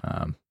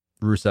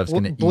 Rusev's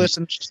going to Bliss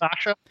and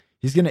Sasha.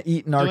 He's going to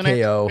eat an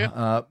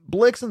RKO.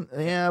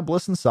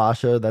 Bliss and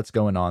Sasha, that's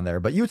going on there.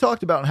 But you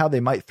talked about how they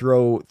might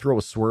throw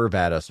a swerve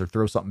at us or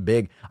throw something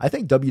big. I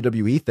think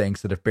WWE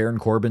thinks that if Baron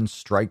Corbin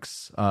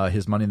strikes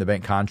his Money in the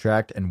Bank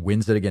contract and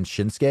wins it against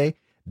Shinsuke,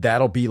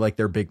 that'll be like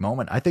their big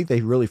moment. I think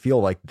they really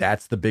feel like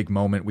that's the big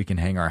moment we can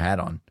hang our hat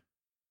on.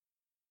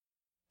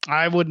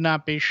 I would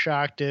not be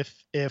shocked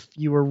if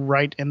you were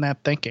right in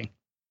that thinking.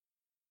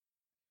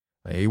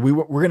 Hey,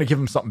 we're going to give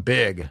him something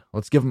big.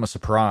 Let's give him a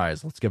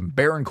surprise. Let's give him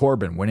Baron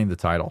Corbin winning the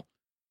title.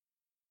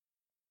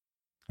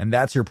 And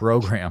that's your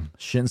program.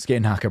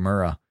 Shinsuke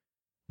Nakamura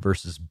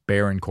versus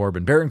Baron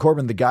Corbin. Baron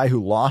Corbin, the guy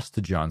who lost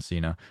to John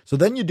Cena. So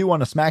then you do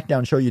on a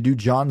SmackDown show, you do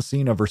John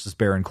Cena versus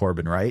Baron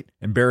Corbin, right?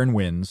 And Baron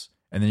wins.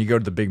 And then you go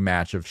to the big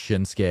match of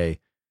Shinsuke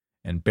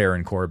and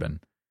Baron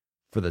Corbin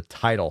for the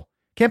title.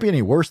 Can't be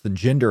any worse than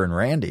Jinder and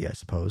Randy, I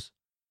suppose.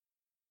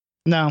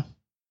 No.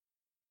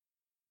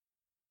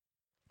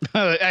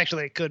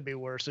 Actually, it could be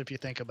worse if you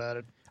think about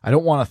it. I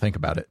don't want to think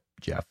about it,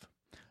 Jeff.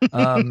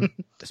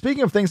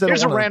 Speaking of things that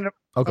here's I want a random.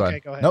 Okay,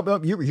 go ahead.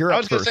 Nope, you're. I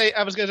was going to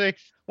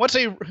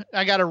say.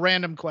 I got a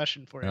random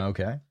question for you.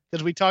 Okay.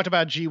 Because we talked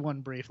about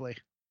G1 briefly.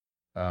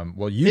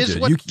 Well, you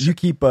did. You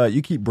keep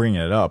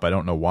bringing it up. I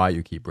don't know why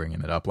you keep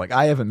bringing it up. Like,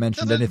 I haven't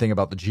mentioned anything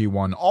about the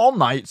G1 all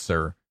night,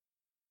 sir.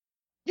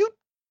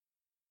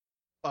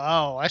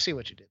 Oh, I see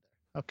what you did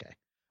there. Okay.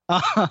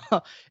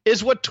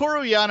 Is what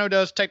Toru Yano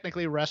does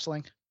technically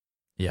wrestling?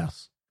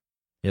 Yes,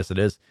 it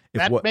is.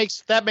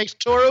 That makes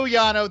Toru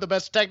Yano the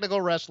best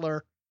technical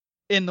wrestler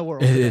in the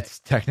world. It's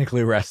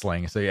technically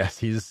wrestling. So yes,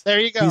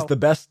 there you go. He's the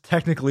best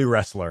technically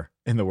wrestler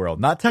in the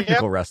world. Not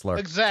technical wrestler.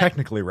 Exactly.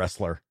 Technically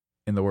wrestler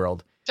in the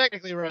world.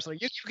 Technically wrestler.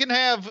 You can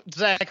have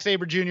Zack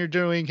Sabre Jr.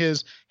 doing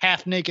his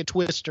half naked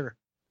twister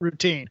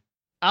routine.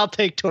 I'll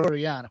take Toru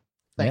Yano.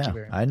 Thank you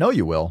very much. I know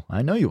you will.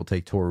 I know you will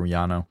take Toru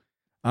Yano.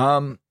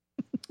 Man.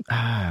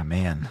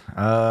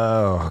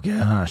 Oh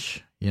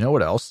gosh. You know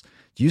what else?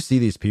 Do you see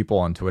these people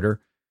on Twitter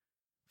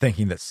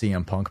thinking that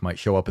CM Punk might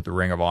show up at the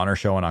Ring of Honor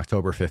show on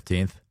October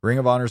 15th. Ring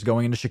of Honor is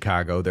going into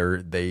Chicago.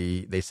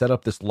 They set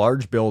up this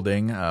large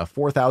building,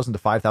 4,000 to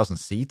 5,000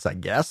 seats, I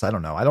guess. I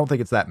don't know. I don't think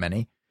it's that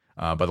many,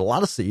 but a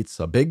lot of seats.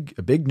 A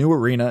big new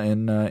arena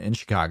in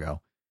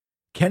Chicago.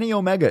 Kenny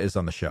Omega is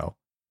on the show.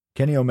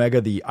 Kenny Omega,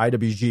 the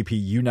IWGP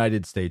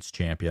United States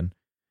champion.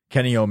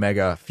 Kenny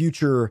Omega,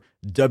 future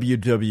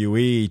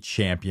WWE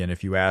champion.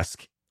 If you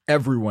ask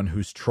everyone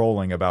who's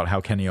trolling about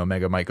how Kenny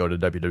Omega might go to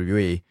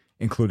WWE,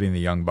 including the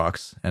Young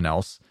Bucks and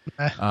else.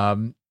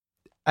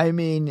 I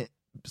mean,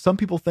 some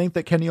people think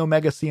that Kenny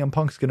Omega CM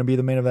Punk's going to be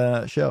the main event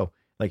of the show.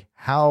 Like,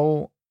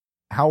 how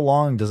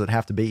long does it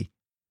have to be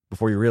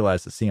before you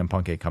realize that CM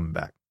Punk ain't coming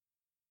back?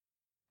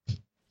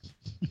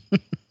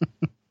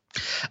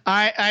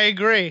 I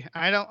agree.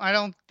 I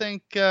don't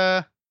think,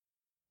 and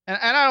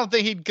I don't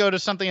think he'd go to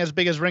something as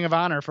big as Ring of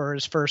Honor for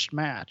his first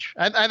match.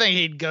 I think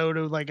he'd go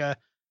to like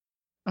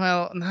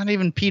not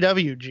even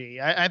PWG.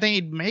 I think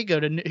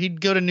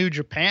he'd go to New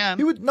Japan.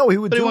 He would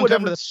do whatever,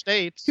 come to the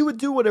States. He would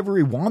do whatever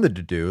he wanted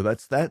to do.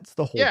 That's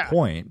the whole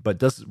point.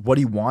 But what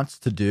he wants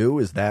to do,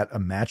 is that a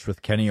match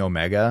with Kenny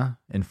Omega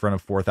in front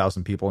of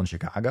 4,000 people in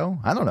Chicago?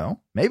 I don't know.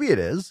 Maybe it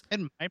is. It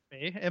might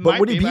be. But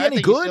would he be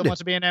any good? He still wants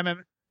to be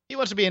he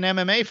wants to be an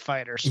MMA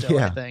fighter still,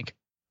 I think.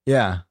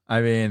 Yeah.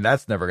 I mean,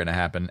 that's never going to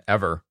happen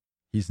ever.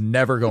 He's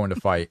never going to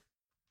fight.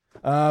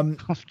 Oh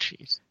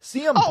jeez.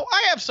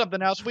 I have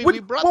something else. We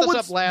brought this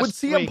up last week. Would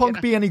CM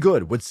Punk be any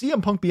good? Would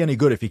CM Punk be any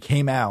good if he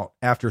came out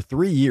after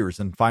 3 years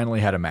and finally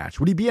had a match?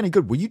 Would he be any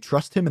good? Would you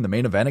trust him in the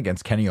main event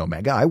against Kenny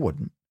Omega? I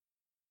wouldn't.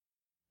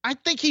 I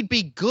think he'd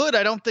be good.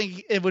 I don't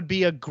think it would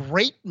be a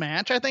great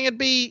match. I think it'd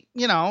be,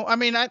 he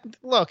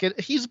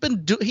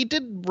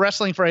did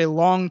wrestling for a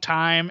long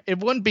time. It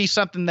wouldn't be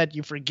something that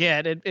you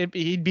forget.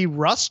 He'd be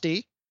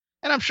rusty.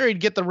 And I'm sure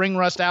he'd get the ring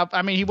rust out.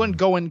 I mean, he wouldn't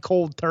go in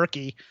cold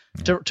turkey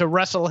to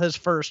wrestle his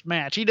first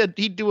match.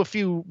 He'd do a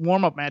few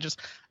warm-up matches.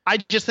 I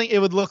just think it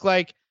would look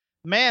like,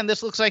 man,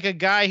 this looks like a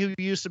guy who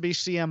used to be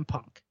CM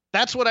Punk.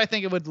 That's what I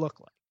think it would look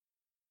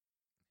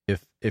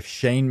like. If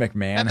Shane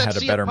McMahon had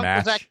a better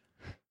match.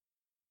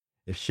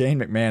 If Shane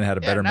McMahon had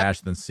a better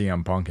match than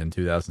CM Punk in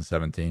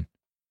 2017.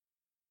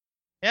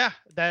 Yeah,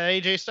 that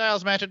AJ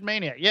Styles match at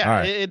Mania. Yeah,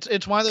 right.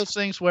 It's one of those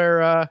things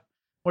where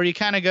you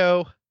kind of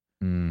go,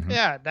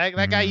 yeah,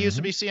 that guy used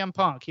to be CM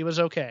Punk. He was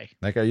okay.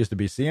 That guy used to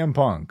be CM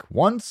Punk.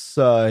 Once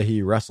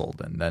he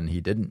wrestled, and then he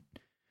didn't.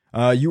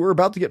 You were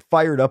about to get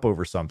fired up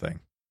over something.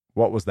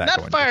 What was that?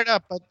 Not fired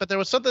up, but there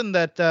was something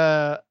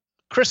that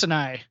Chris and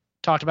I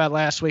talked about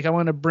last week. I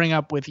wanted to bring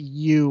up with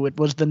you. It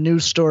was the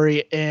news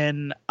story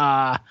in,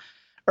 or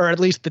at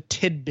least the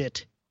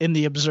tidbit in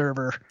the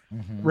Observer,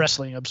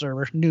 Wrestling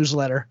Observer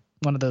newsletter.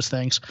 One of those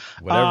things.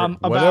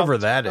 Whatever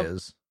that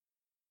is.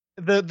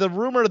 The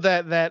rumor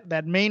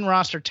that main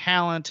roster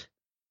talent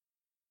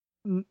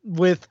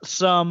with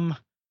some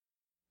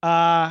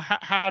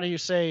how do you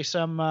say,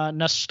 some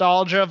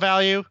nostalgia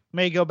value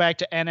may go back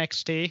to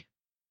NXT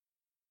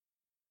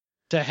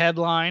to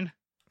headline,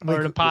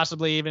 or to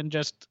possibly even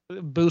just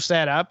boost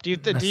that up. Do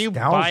you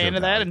buy into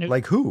that?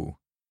 Like who?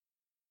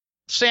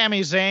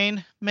 Sami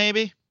Zayn,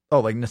 maybe. Oh,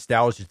 like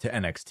nostalgia to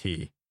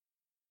NXT.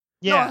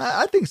 Yeah, no,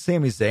 I think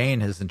Sami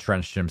Zayn has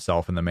entrenched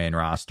himself in the main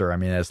roster. I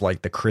mean, as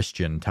like the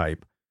Christian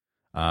type.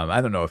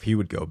 I don't know if he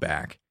would go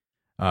back.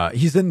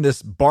 He's in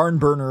this barn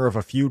burner of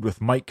a feud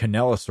with Mike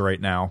Kanellis right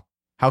now.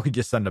 How could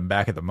you send him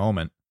back at the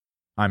moment?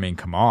 I mean,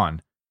 come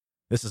on.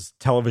 This is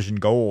television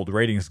gold,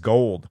 ratings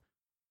gold.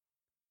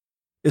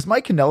 Is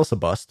Mike Kanellis a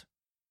bust?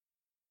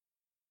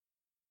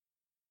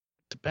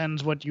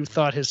 Depends what you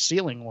thought his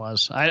ceiling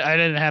was. I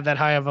didn't have that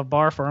high of a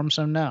bar for him,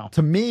 so no.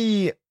 To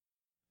me,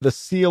 the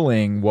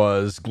ceiling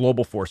was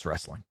Global Force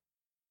Wrestling.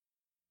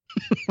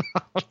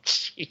 Oh,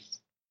 jeez.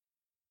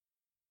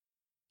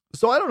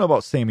 So I don't know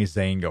about Sami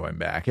Zayn going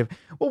back.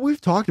 We've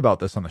talked about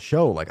this on the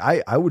show. Like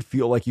I would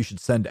feel like you should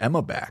send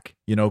Emma back.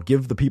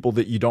 Give the people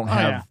that you don't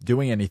have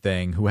doing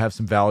anything, who have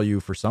some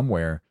value for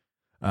somewhere.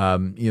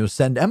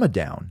 Send Emma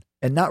down,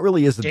 and not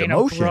really as a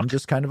demotion, Brooke.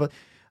 Just kind of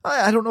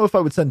I don't know if I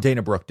would send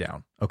Dana Brooke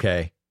down.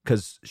 Okay,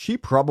 because she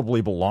probably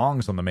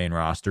belongs on the main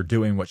roster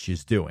doing what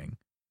she's doing.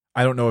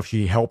 I don't know if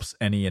she helps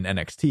any in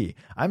NXT.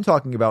 I'm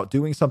talking about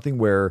doing something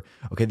where,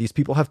 okay, these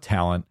people have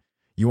talent.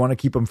 You want to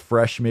keep them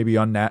fresh, maybe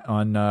on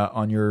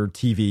your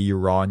TV, your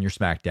Raw and your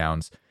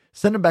SmackDowns.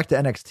 Send them back to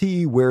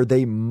NXT, where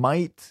they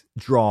might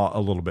draw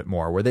a little bit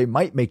more, where they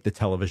might make the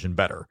television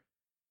better.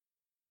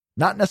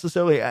 Not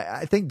necessarily.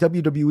 I think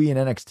WWE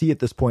and NXT at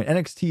this point,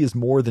 NXT is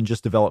more than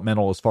just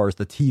developmental as far as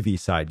the TV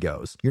side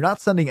goes. You're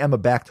not sending Emma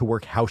back to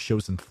work house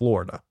shows in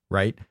Florida,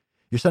 right?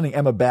 You're sending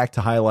Emma back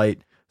to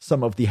highlight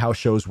some of the house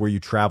shows where you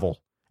travel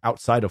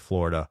outside of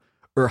Florida,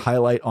 or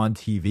highlight on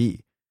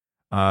TV.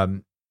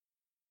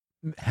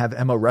 Have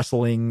Emma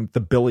wrestling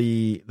the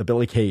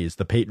Billy Kays,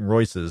 the Peyton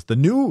Royces, the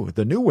new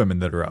women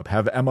that are up.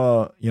 Have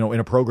Emma, in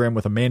a program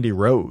with a Mandy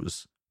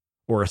Rose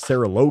or a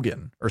Sarah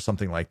Logan or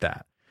something like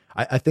that.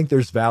 I think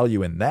there's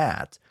value in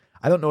that.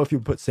 I don't know if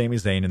you put Sami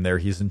Zayn in there.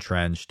 He's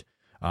entrenched.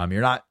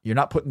 You're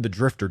not putting the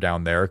Drifter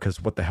down there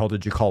because what the hell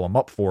did you call him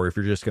up for if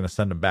you're just going to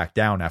send him back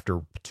down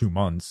after 2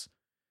 months?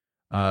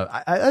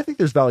 I think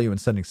there's value in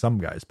sending some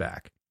guys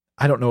back.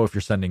 I don't know if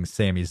you're sending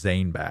Sami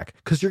Zayn back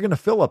because you're going to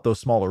fill up those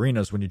small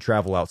arenas when you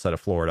travel outside of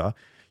Florida.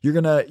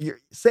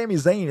 Sami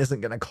Zayn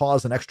isn't going to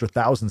cause an extra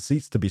 1,000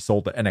 seats to be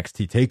sold at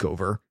NXT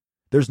TakeOver.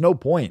 There's no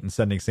point in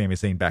sending Sami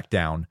Zayn back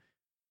down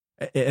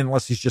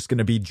unless he's just going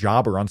to be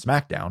jobber on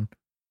SmackDown.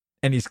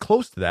 And he's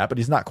close to that, but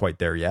he's not quite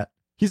there yet.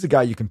 He's a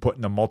guy you can put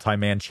in a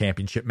multi-man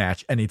championship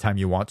match anytime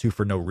you want to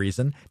for no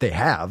reason. They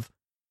have.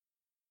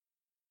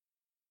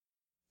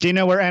 Do you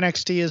know where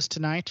NXT is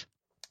tonight?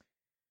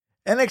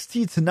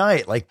 NXT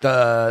tonight, like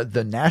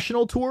the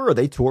national tour, are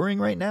they touring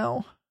right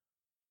now?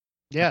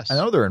 Yes. I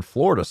know they're in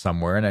Florida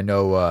somewhere, and I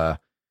know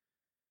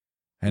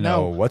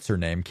what's her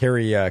name?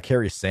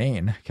 Kairi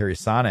Sane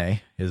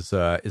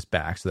is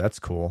back, so that's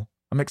cool.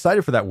 I'm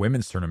excited for that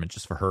women's tournament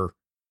just for her.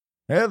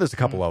 Yeah, there's a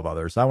couple of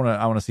others. I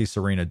want to see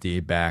Serena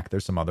Deeb back.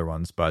 There's some other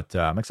ones, but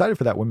I'm excited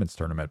for that women's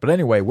tournament. But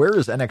anyway, where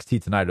is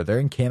NXT tonight? Are they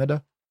in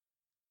Canada?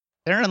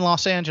 They're in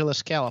Los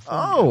Angeles,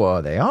 California.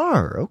 Oh, they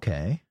are.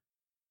 Okay.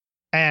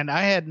 And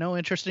I had no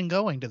interest in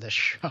going to this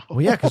show.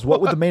 Well, yeah, because what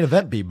would the main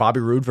event be? Bobby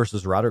Roode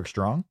versus Roderick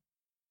Strong?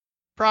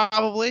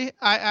 Probably.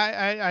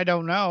 I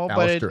don't know,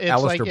 but it's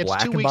like it's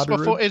Black 2 weeks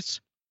before.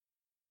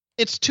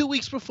 It's 2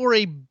 weeks before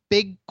a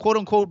big, quote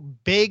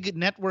unquote, big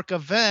network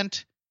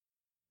event.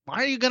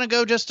 Why are you going to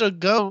go just to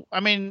go? I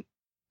mean,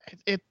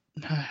 it's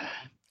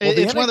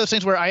one of those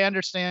things where I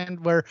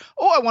understand where,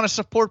 I want to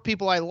support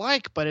people I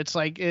like, but it's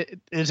like,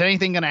 is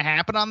anything going to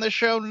happen on this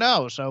show?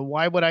 No. So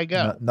why would I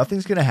go?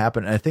 Nothing's going to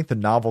happen. And I think the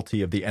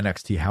novelty of the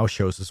NXT house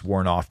shows is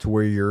worn off to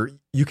where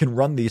you can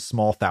run these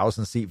small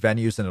 1,000-seat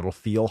venues and it'll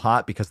feel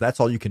hot because that's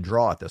all you can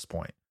draw at this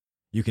point.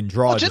 You can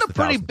draw. It's in a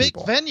pretty big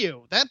people.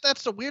 venue.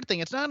 That's the weird thing.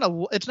 It's not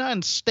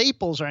in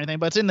Staples or anything,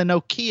 but it's in the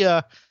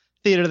Nokia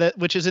Theater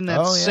which is in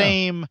that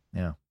same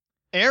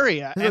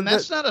area, and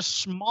that's not a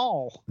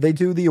small. They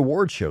do the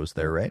award shows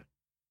there, right?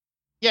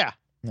 Yeah.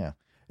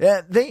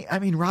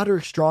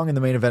 Roderick Strong in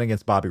the main event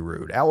against Bobby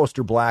Roode,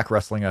 Aleister Black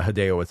wrestling a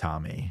Hideo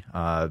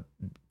Itami,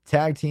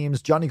 tag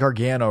teams, Johnny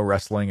Gargano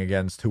wrestling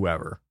against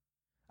whoever.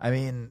 I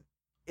mean,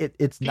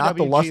 it's not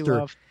the luster.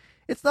 Love.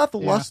 It's not the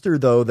luster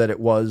though that it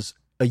was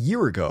a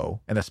year ago,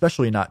 and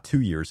especially not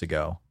 2 years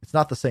ago. It's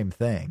not the same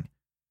thing.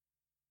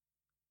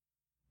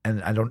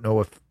 And I don't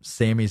know if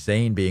Sami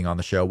Zayn being on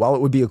the show, while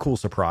it would be a cool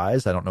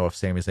surprise, I don't know if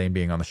Sami Zayn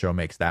being on the show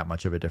makes that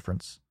much of a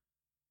difference.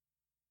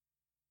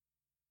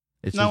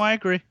 I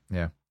agree.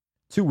 Yeah.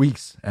 2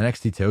 weeks,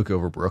 NXT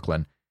TakeOver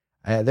Brooklyn.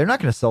 They're not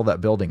going to sell that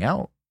building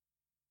out.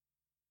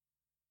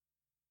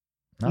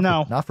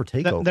 Not for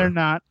TakeOver. They're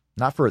not.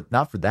 Not for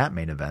that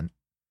main event.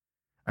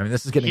 I mean,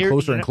 this is getting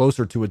closer and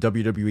closer to a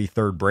WWE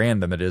third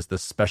brand than it is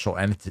this special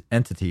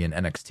entity in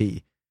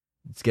NXT.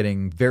 It's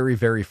getting very,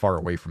 very far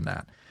away from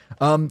that.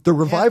 The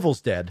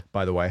Revival's dead,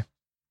 by the way.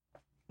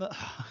 The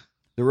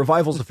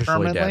Revival's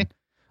officially dead.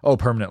 Oh,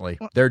 permanently.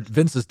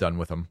 Vince is done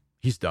with him.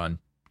 He's done.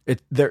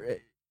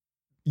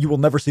 You will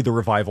never see the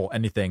Revival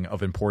anything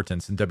of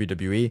importance in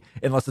WWE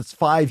unless it's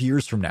 5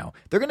 years from now.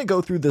 They're going to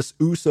go through this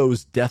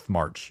Usos death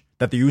march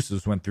that the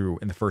Usos went through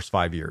in the first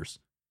 5 years,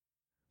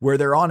 where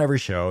they're on every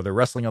show, they're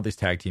wrestling all these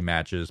tag team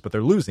matches, but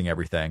they're losing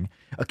everything.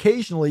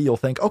 Occasionally, you'll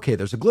think, okay,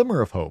 there's a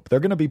glimmer of hope. They're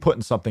going to be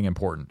putting something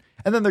important.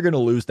 And then they're going to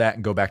lose that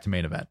and go back to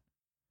main event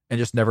and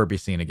just never be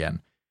seen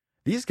again.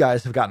 These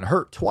guys have gotten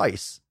hurt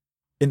twice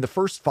in the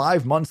first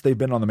 5 months they've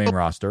been on the main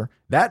roster.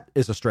 That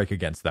is a strike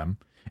against them.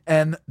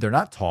 And they're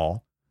not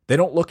tall. They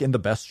don't look in the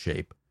best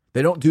shape.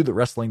 They don't do the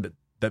wrestling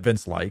that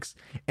Vince likes.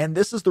 And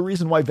this is the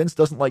reason why Vince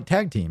doesn't like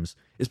tag teams,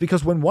 is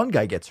because when one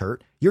guy gets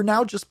hurt, you're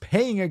now just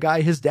paying a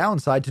guy his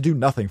downside to do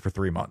nothing for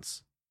 3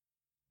 months.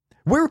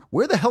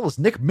 Where the hell has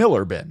Nick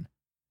Miller been?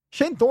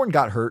 Shane Thorne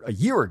got hurt a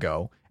year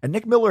ago, and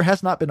Nick Miller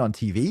has not been on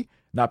TV,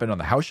 not been on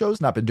the house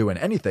shows, not been doing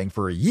anything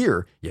for a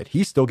year, yet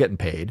he's still getting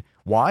paid.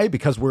 Why?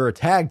 Because we're a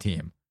tag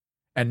team.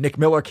 And Nick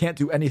Miller can't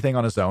do anything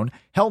on his own.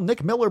 Hell,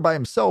 Nick Miller by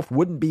himself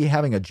wouldn't be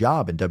having a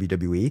job in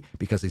WWE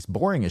because he's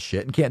boring as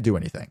shit and can't do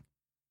anything.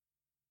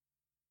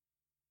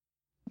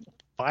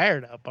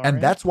 Fired up. And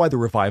that's why the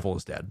Revival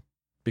is dead.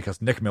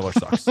 Because Nick Miller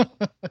sucks.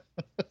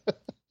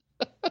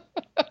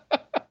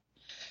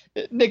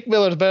 Nick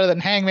Miller's better than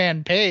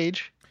Hangman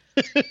Page.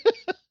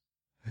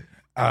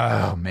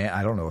 Oh, man,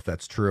 I don't know if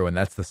that's true. And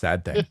that's the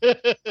sad thing.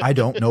 I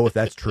don't know if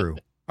that's true.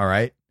 All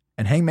right.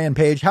 And Hangman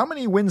Page, how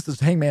many wins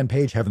does Hangman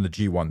Page have in the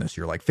G1 this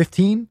year? Like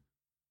 15?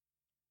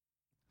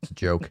 It's a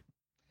joke.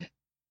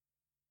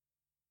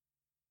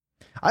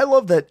 I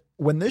love that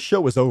when this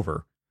show is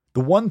over,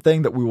 the one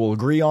thing that we will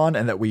agree on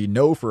and that we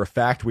know for a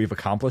fact we've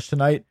accomplished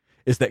tonight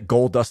is that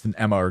Goldust and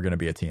Emma are going to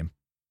be a team.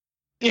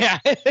 Yeah,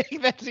 I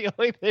think that's the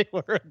only thing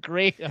we're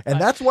agreeing on. And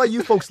that's why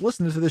you folks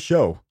listen to this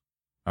show.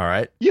 All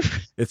right?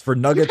 It's for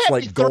nuggets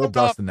like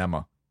Goldust and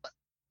Emma.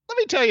 Let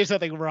me tell you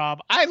something,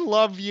 Rob. I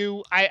love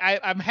you.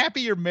 I'm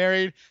happy you're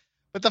married.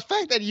 But the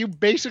fact that you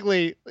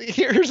basically,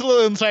 here's a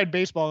little inside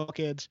baseball,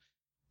 kids.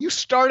 You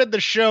started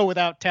the show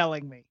without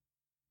telling me.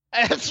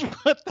 That's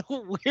what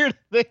the weird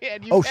thing.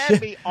 And you had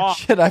shit. me off.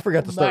 Shit, I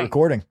forgot to start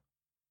recording.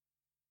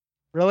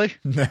 Really?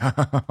 No.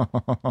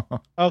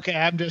 Okay,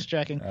 I'm just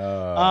checking.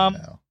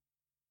 No.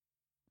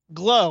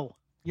 Glow.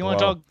 You want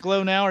to talk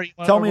Glow now, or you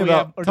want tell me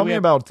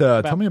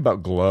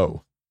about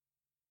Glow?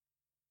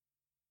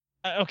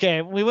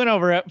 Okay, we went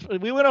over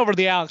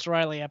the Alex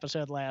Riley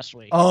episode last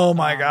week. Oh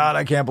my God,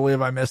 I can't believe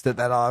I missed it.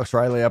 That Alex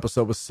Riley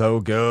episode was so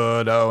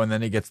good. Oh, and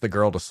then he gets the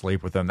girl to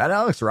sleep with him. That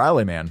Alex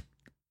Riley, man.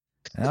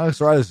 Alex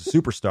Riley's a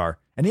superstar.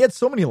 And he had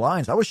so many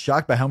lines. I was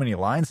shocked by how many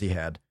lines he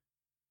had.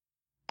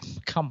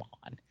 Come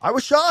on. I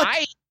was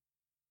shocked.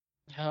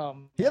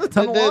 He had a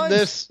ton of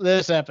lines.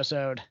 This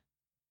episode.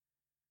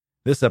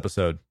 This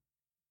episode.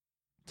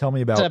 Tell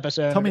me about this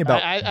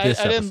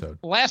episode.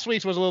 Last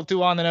week's was a little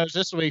too on the nose.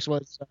 This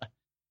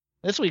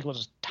week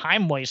was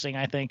time wasting,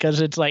 I think, because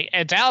it's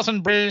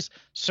Alison Brie's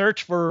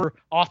search for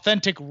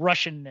authentic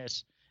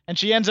Russianness, and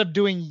she ends up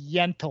doing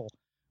Yentl,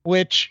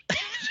 which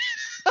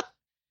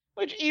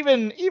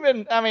even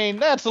I mean,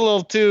 that's a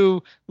little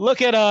too.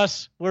 Look at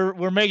us,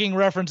 we're making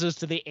references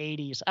to the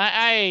 80s.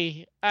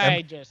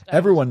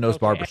 Everyone knows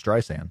Barbra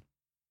Streisand.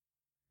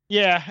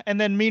 Yeah, and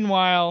then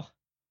meanwhile,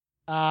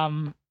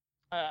 I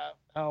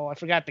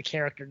forgot the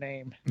character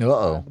name.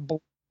 The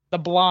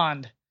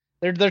blonde.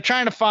 They're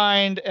trying to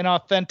find an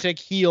authentic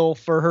heel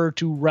for her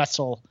to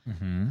wrestle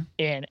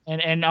in,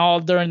 and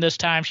all during this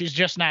time she's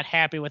just not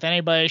happy with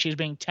anybody. She's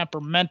being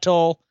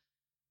temperamental.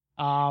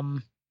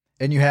 And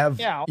you have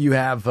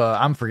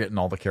I'm forgetting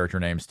all the character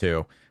names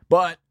too,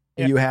 but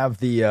you have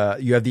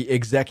the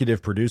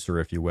executive producer,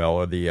 if you will,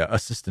 or the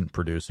assistant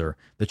producer,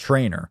 the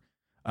trainer,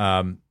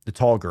 the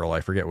tall girl.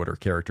 I forget what her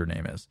character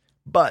name is,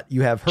 but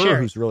you have her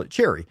who's really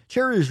Cherry.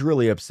 Cherry is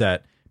really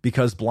upset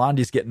because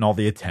Blondie's getting all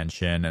the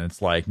attention, and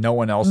it's like no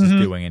one else is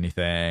doing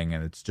anything,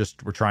 and it's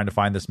just we're trying to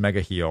find this mega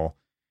heel,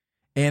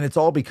 and it's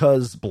all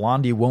because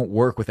Blondie won't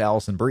work with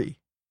Alison Brie.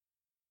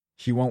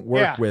 She won't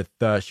work with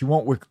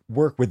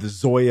work with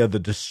Zoya the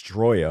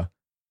Destroyer.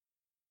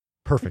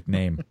 Perfect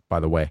name,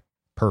 by the way.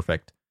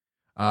 Perfect.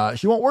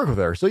 She won't work with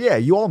her. So yeah,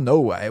 we all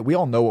know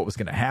what was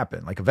going to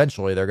happen. Like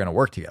eventually they're going to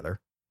work together.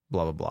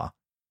 Blah blah blah.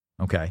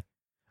 Okay.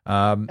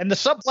 And the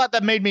subplot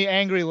that made me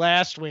angry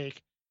last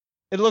week,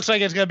 it looks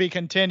like it's going to be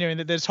continuing,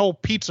 this whole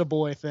pizza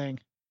boy thing.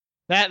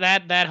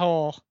 That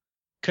whole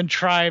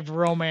contrived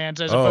romance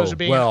as opposed to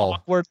being an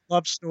awkward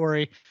love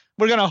story.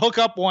 We're going to hook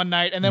up one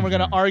night, and then we're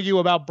going to argue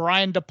about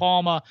Brian De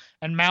Palma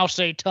and Mao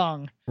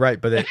Zedong. Right,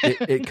 but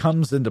it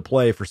comes into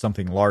play for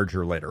something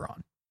larger later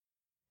on.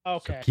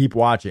 Okay. So keep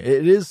watching.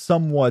 It is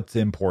somewhat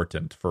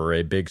important for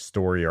a big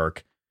story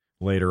arc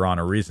later on,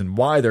 a reason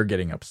why they're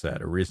getting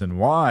upset, a reason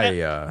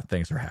why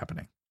things are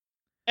happening.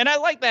 And I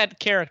like that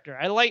character.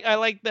 I like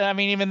that. I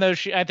mean, even though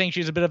I think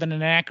she's a bit of an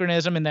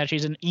anachronism in that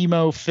she's an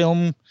emo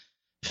film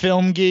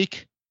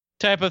geek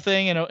type of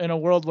thing in a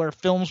world where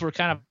films were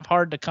kind of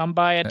hard to come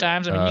by at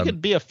times. I mean, you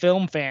could be a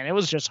film fan. It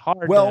was just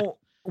hard. Well,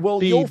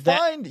 you'll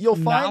find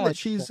that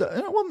she's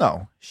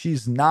no,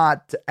 she's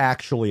not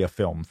actually a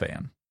film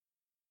fan,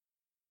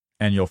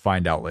 and you'll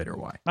find out later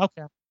why.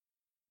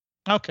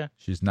 Okay.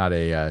 She's not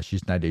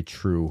a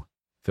true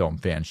film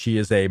fan. She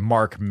is a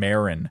Marc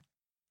Maron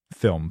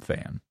film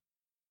fan.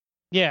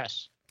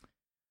 Yes.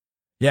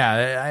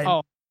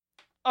 Yeah.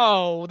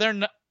 They're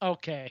not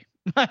okay.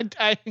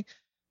 I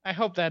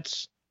hope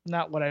that's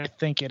not what I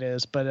think it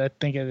is, but I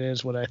think it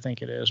is what I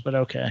think it is. But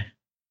okay.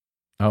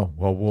 Oh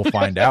well, we'll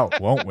find out,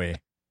 won't we?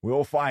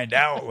 We'll find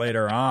out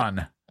later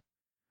on.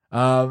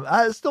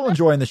 I'm still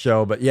enjoying the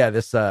show, but yeah,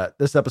 this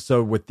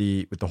episode with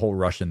the whole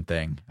Russian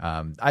thing,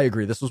 I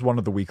agree. This was one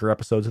of the weaker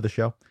episodes of the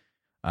show.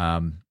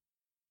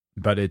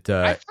 But I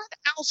find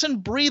Alison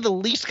Brie the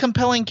least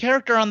compelling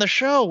character on the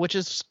show, which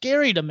is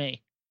scary to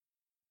me.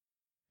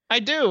 I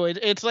do.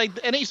 It's like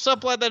any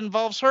subplot that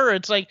involves her,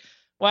 it's like,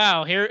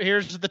 wow,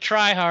 here's the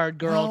try hard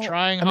girl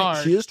trying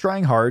hard. She is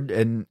trying hard,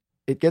 and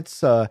it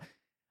gets. I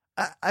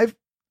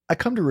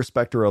come to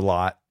respect her a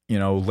lot,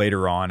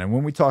 later on, and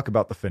when we talk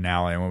about the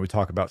finale, and when we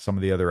talk about some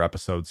of the other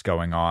episodes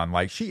going on,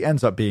 like she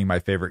ends up being my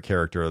favorite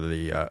character of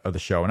the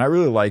show, and I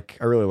really like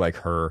her. I like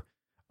her.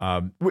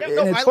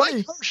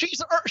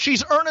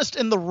 She's earnest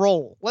in the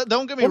role.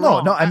 Don't get me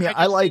wrong. No. I mean,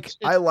 I like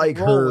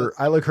her.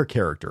 I like her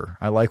character.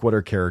 I like what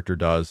her character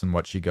does and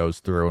what she goes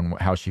through and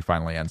how she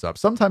finally ends up.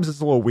 Sometimes it's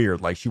a little weird.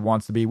 Like she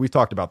wants to be. We've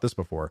talked about this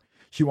before.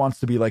 She wants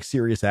to be like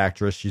serious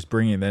actress. She's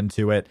bringing them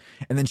into it,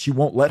 and then she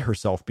won't let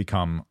herself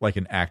become like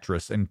an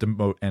actress and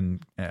demote.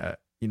 And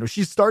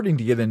she's starting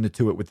to get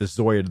into it with this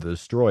Zoya the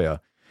Destroyer.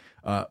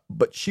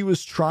 But she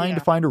was trying to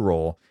find a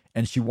role.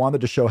 And she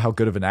wanted to show how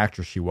good of an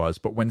actress she was.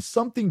 But when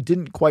something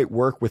didn't quite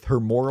work with her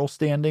moral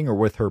standing or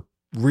with her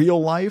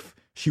real life,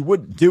 she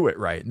wouldn't do it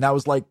right. And that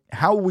was like,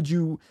 how would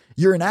you?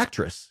 You're an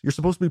actress. You're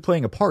supposed to be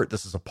playing a part.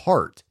 This is a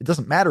part. It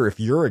doesn't matter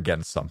if you're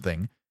against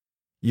something.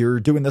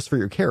 You're doing this for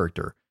your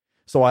character.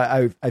 So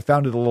I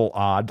found it a little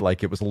odd.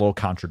 Like it was a little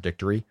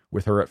contradictory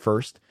with her at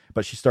first.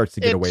 But she starts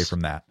to get away from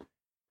that.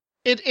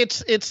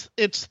 It's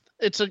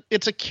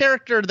it's a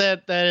character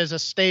that is a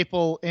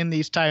staple in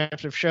these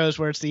types of shows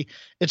where it's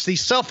the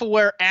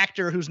self-aware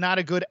actor who's not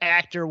a good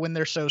actor when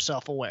they're so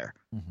self-aware.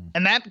 Mm-hmm.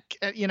 And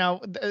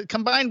that,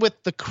 combined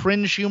with the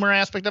cringe humor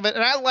aspect of it,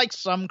 and I like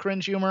some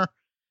cringe humor.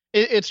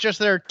 It's just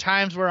there are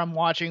times where I'm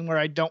watching where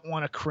I don't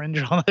want to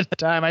cringe all the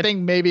time. I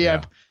think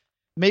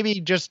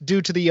maybe just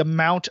due to the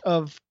amount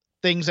of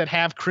things that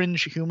have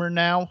cringe humor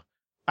now,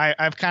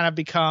 I've kind of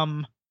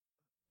become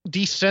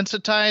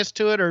desensitized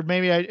to it, or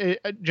maybe I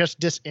just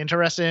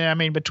disinterested in it. I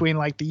mean, between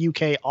like the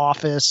UK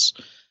Office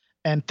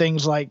and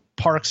things like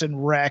Parks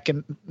and Rec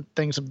and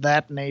things of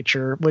that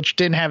nature, which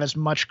didn't have as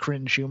much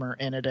cringe humor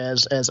in it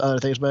as other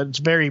things, but it's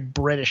very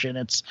British in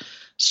its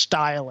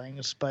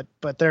stylings. But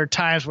there are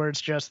times where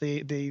it's just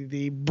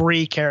the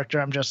Brie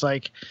character. I'm just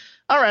like,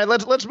 all right,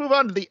 let's move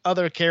on to the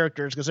other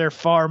characters because they're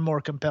far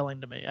more compelling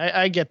to me.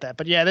 I get that,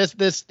 but yeah,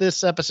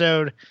 this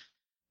episode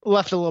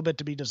left a little bit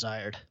to be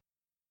desired.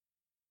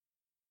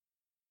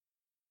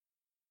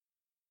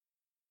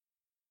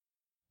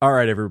 All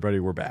right, everybody,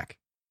 we're back.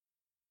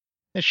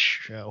 This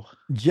show.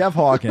 Jeff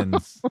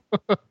Hawkins.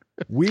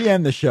 We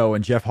end the show,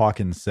 and Jeff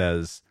Hawkins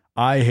says,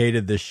 "I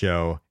hated this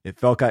show. It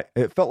felt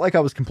like I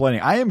was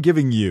complaining." I am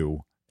giving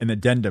you an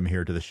addendum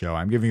here to the show.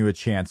 I'm giving you a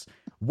chance.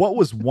 What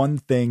was one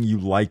thing you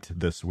liked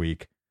this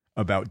week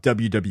about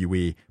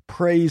WWE?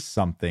 Praise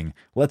something.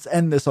 Let's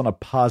end this on a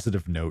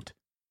positive note.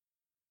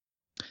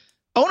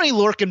 Oney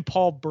Lorcan and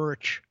Paul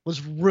Burch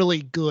was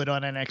really good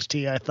on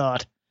NXT, I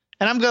thought.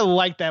 And I'm going to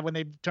like that when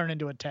they turn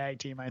into a tag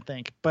team, I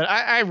think. But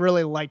I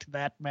really liked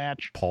that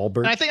match. Paul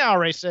Burch? And I think I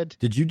already said.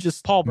 Did you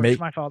just Paul Burch,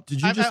 my fault.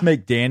 Did you just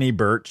make Danny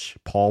Burch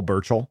Paul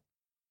Burchell?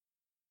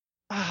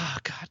 Oh,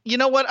 God. You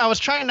know what? I was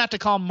trying not to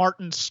call him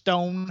Martin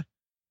Stone.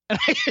 And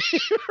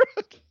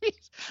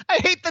I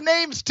hate the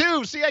names,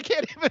 too. See, I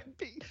can't even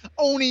be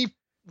Oney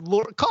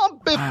Lorcan. Call him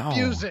Biff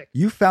Music.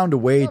 You found a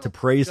way to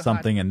praise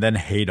something and then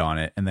hate on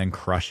it and then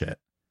crush it.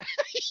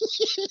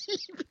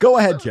 Go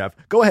ahead, Jeff.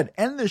 Go ahead.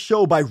 End the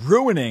show by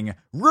ruining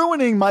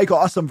Mike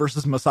Awesome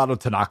versus Masato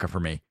Tanaka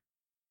for me.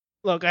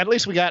 Look, at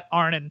least we got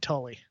Arn and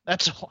Tully.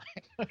 That's all.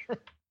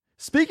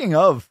 Speaking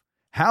of,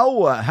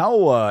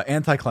 how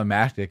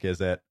anticlimactic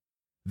is it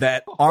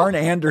that Arn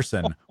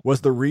Anderson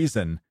was the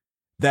reason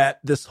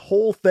that this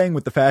whole thing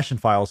with the Fashion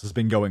Files has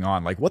been going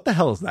on? Like, what the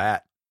hell is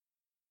that?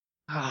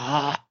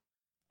 Arn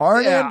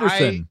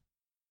Anderson.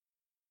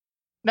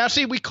 Now,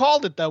 see, we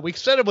called it, though. We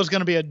said it was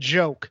going to be a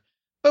joke.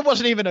 But it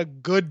wasn't even a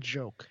good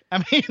joke.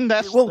 I mean,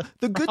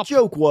 the good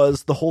joke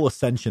was the whole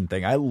Ascension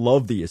thing. I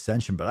love the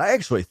Ascension, but I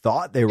actually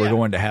thought they were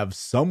going to have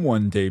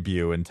someone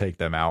debut and take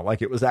them out. Like,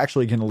 it was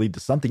actually going to lead to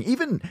something.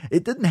 Even,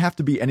 it didn't have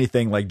to be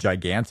anything like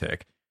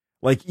gigantic.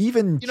 Like,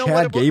 even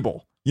Chad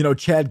Gable.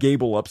 Chad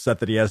Gable upset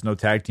that he has no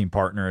tag team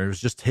partner. It was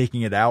just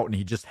taking it out, and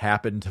he just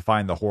happened to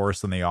find the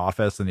horse in the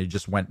office, and he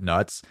just went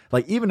nuts.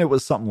 Like, even it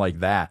was something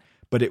like that.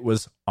 But it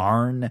was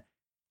Arn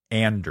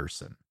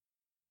Anderson.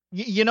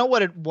 You know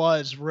what it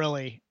was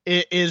really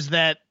is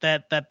that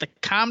the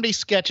comedy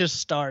sketches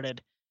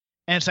started,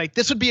 and it's like,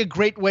 this would be a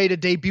great way to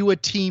debut a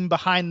team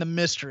behind the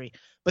mystery.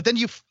 But then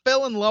you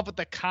fell in love with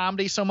the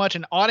comedy so much,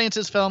 and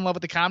audiences fell in love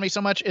with the comedy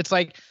so much. It's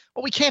like,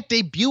 well, we can't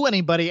debut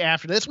anybody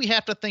after this. We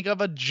have to think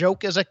of a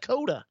joke as a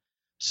coda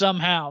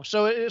somehow.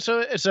 So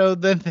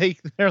then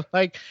they're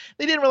like,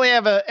 they didn't really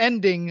have an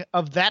ending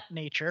of that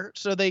nature.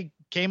 So they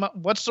came up.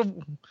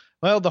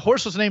 The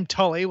horse was named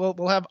Tully.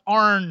 We'll have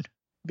Arn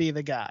be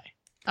the guy.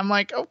 I'm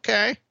like,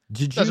 okay.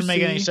 Doesn't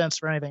make any sense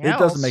for anything else.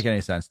 It doesn't make any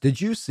sense. Did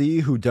you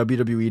see who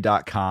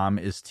WWE.com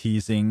is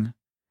teasing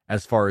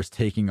as far as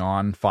taking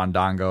on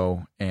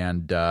Fandango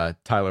and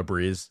Tyler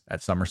Breeze at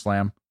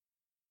SummerSlam?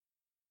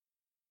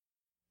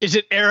 Is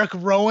it Eric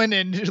Rowan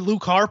and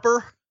Luke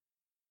Harper?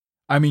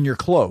 I mean, you're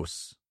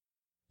close.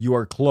 You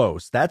are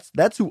close.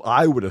 That's who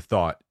I would have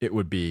thought it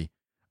would be.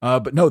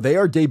 But no, they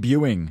are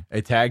debuting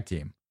a tag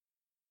team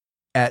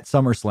at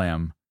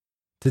SummerSlam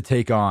to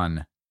take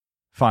on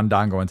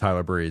Fandango and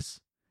Tyler Breeze.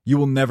 You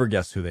will never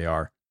guess who they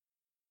are.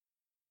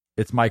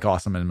 It's Mike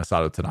Awesome and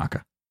Masato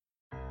Tanaka.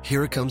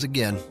 Here it comes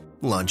again.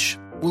 Lunch.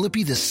 Will it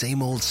be the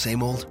same old,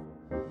 same old?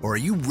 Or are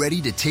you ready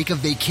to take a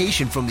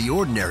vacation from the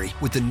ordinary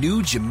with the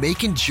new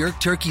Jamaican Jerk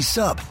Turkey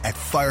Sub at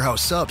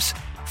Firehouse Subs?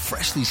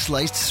 Freshly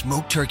sliced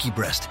smoked turkey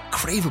breast,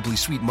 craveably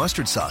sweet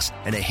mustard sauce,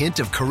 and a hint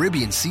of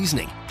Caribbean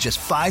seasoning. Just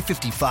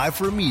 $5.55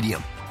 for a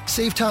medium.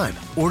 Save time.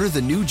 Order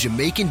the new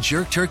Jamaican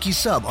Jerk Turkey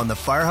Sub on the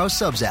Firehouse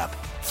Subs app.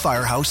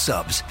 Firehouse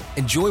Subs.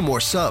 Enjoy more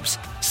subs.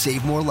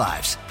 Save more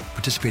lives.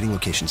 Participating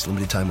locations.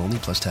 Limited time only,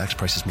 plus tax.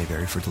 Prices may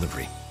vary for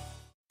delivery.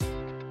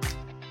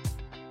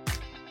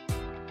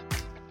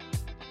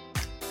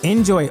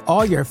 Enjoy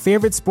all your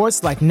favorite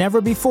sports like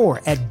never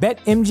before at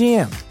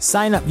BetMGM.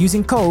 Sign up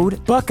using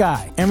code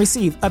Buckeye and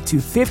receive up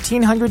to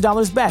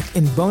 $1,500 back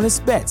in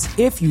bonus bets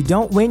if you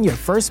don't win your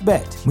first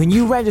bet. When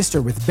you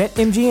register with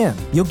BetMGM,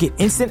 you'll get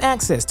instant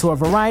access to a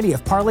variety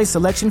of parlay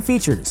selection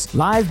features,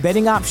 live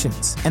betting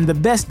options, and the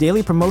best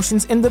daily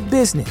promotions in the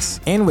business.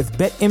 And with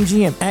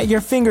BetMGM at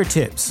your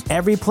fingertips,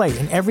 every play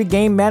and every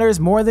game matters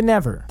more than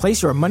ever.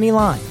 Place your money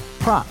line,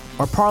 prop,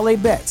 or parlay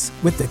bets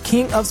with the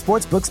king of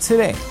sportsbooks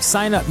today.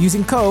 Sign up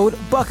using code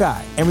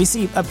Buckeye and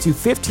receive up to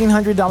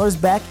 $1,500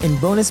 back in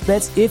bonus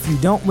bets if you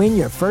don't win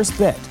your first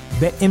bet.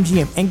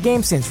 BetMGM and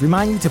GameSense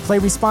remind you to play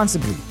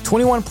responsibly.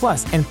 21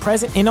 plus and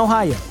present in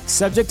Ohio,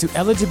 subject to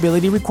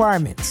eligibility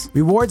requirements.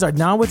 Rewards are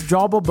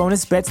non-withdrawable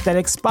bonus bets that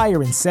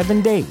expire in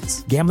 7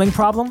 days. Gambling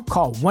problem?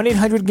 Call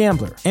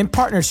 1-800-GAMBLER. In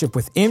partnership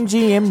with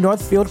MGM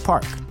Northfield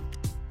Park.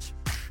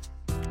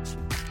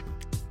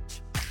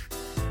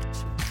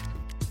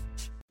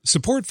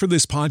 Support for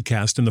this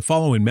podcast and the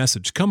following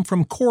message come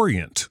from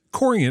Corient.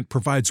 Corient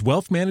provides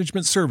wealth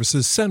management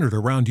services centered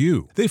around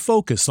you. They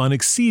focus on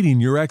exceeding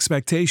your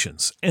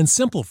expectations and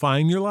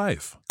simplifying your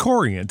life.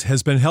 Corient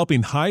has been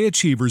helping high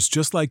achievers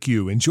just like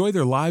you enjoy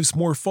their lives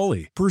more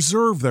fully,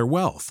 preserve their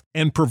wealth,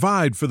 and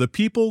provide for the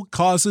people,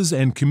 causes,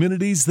 and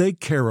communities they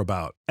care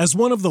about. As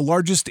one of the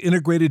largest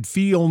integrated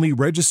fee-only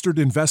registered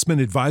investment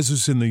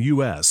advisors in the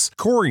U.S.,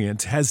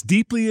 Corient has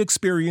deeply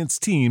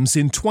experienced teams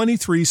in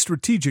 23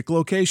 strategic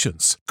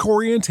locations.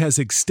 Corient has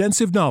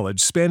extensive knowledge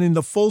spanning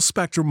the full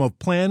spectrum of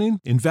planning,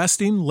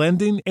 investing,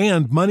 lending,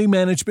 and money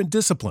management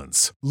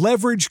disciplines.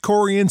 Leverage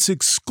Corient's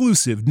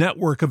exclusive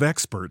network of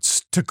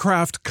experts to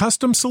craft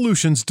custom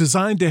solutions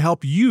designed to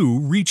help you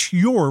reach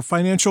your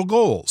financial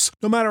goals,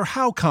 no matter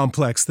how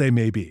complex they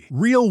may be.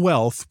 Real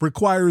wealth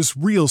requires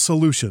real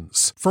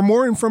solutions. For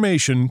more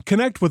information,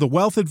 connect with a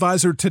wealth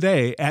advisor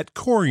today at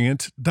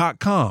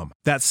Corient.com.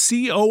 That's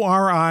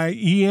Corient.com.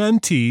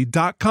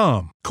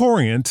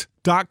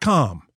 Corient.com.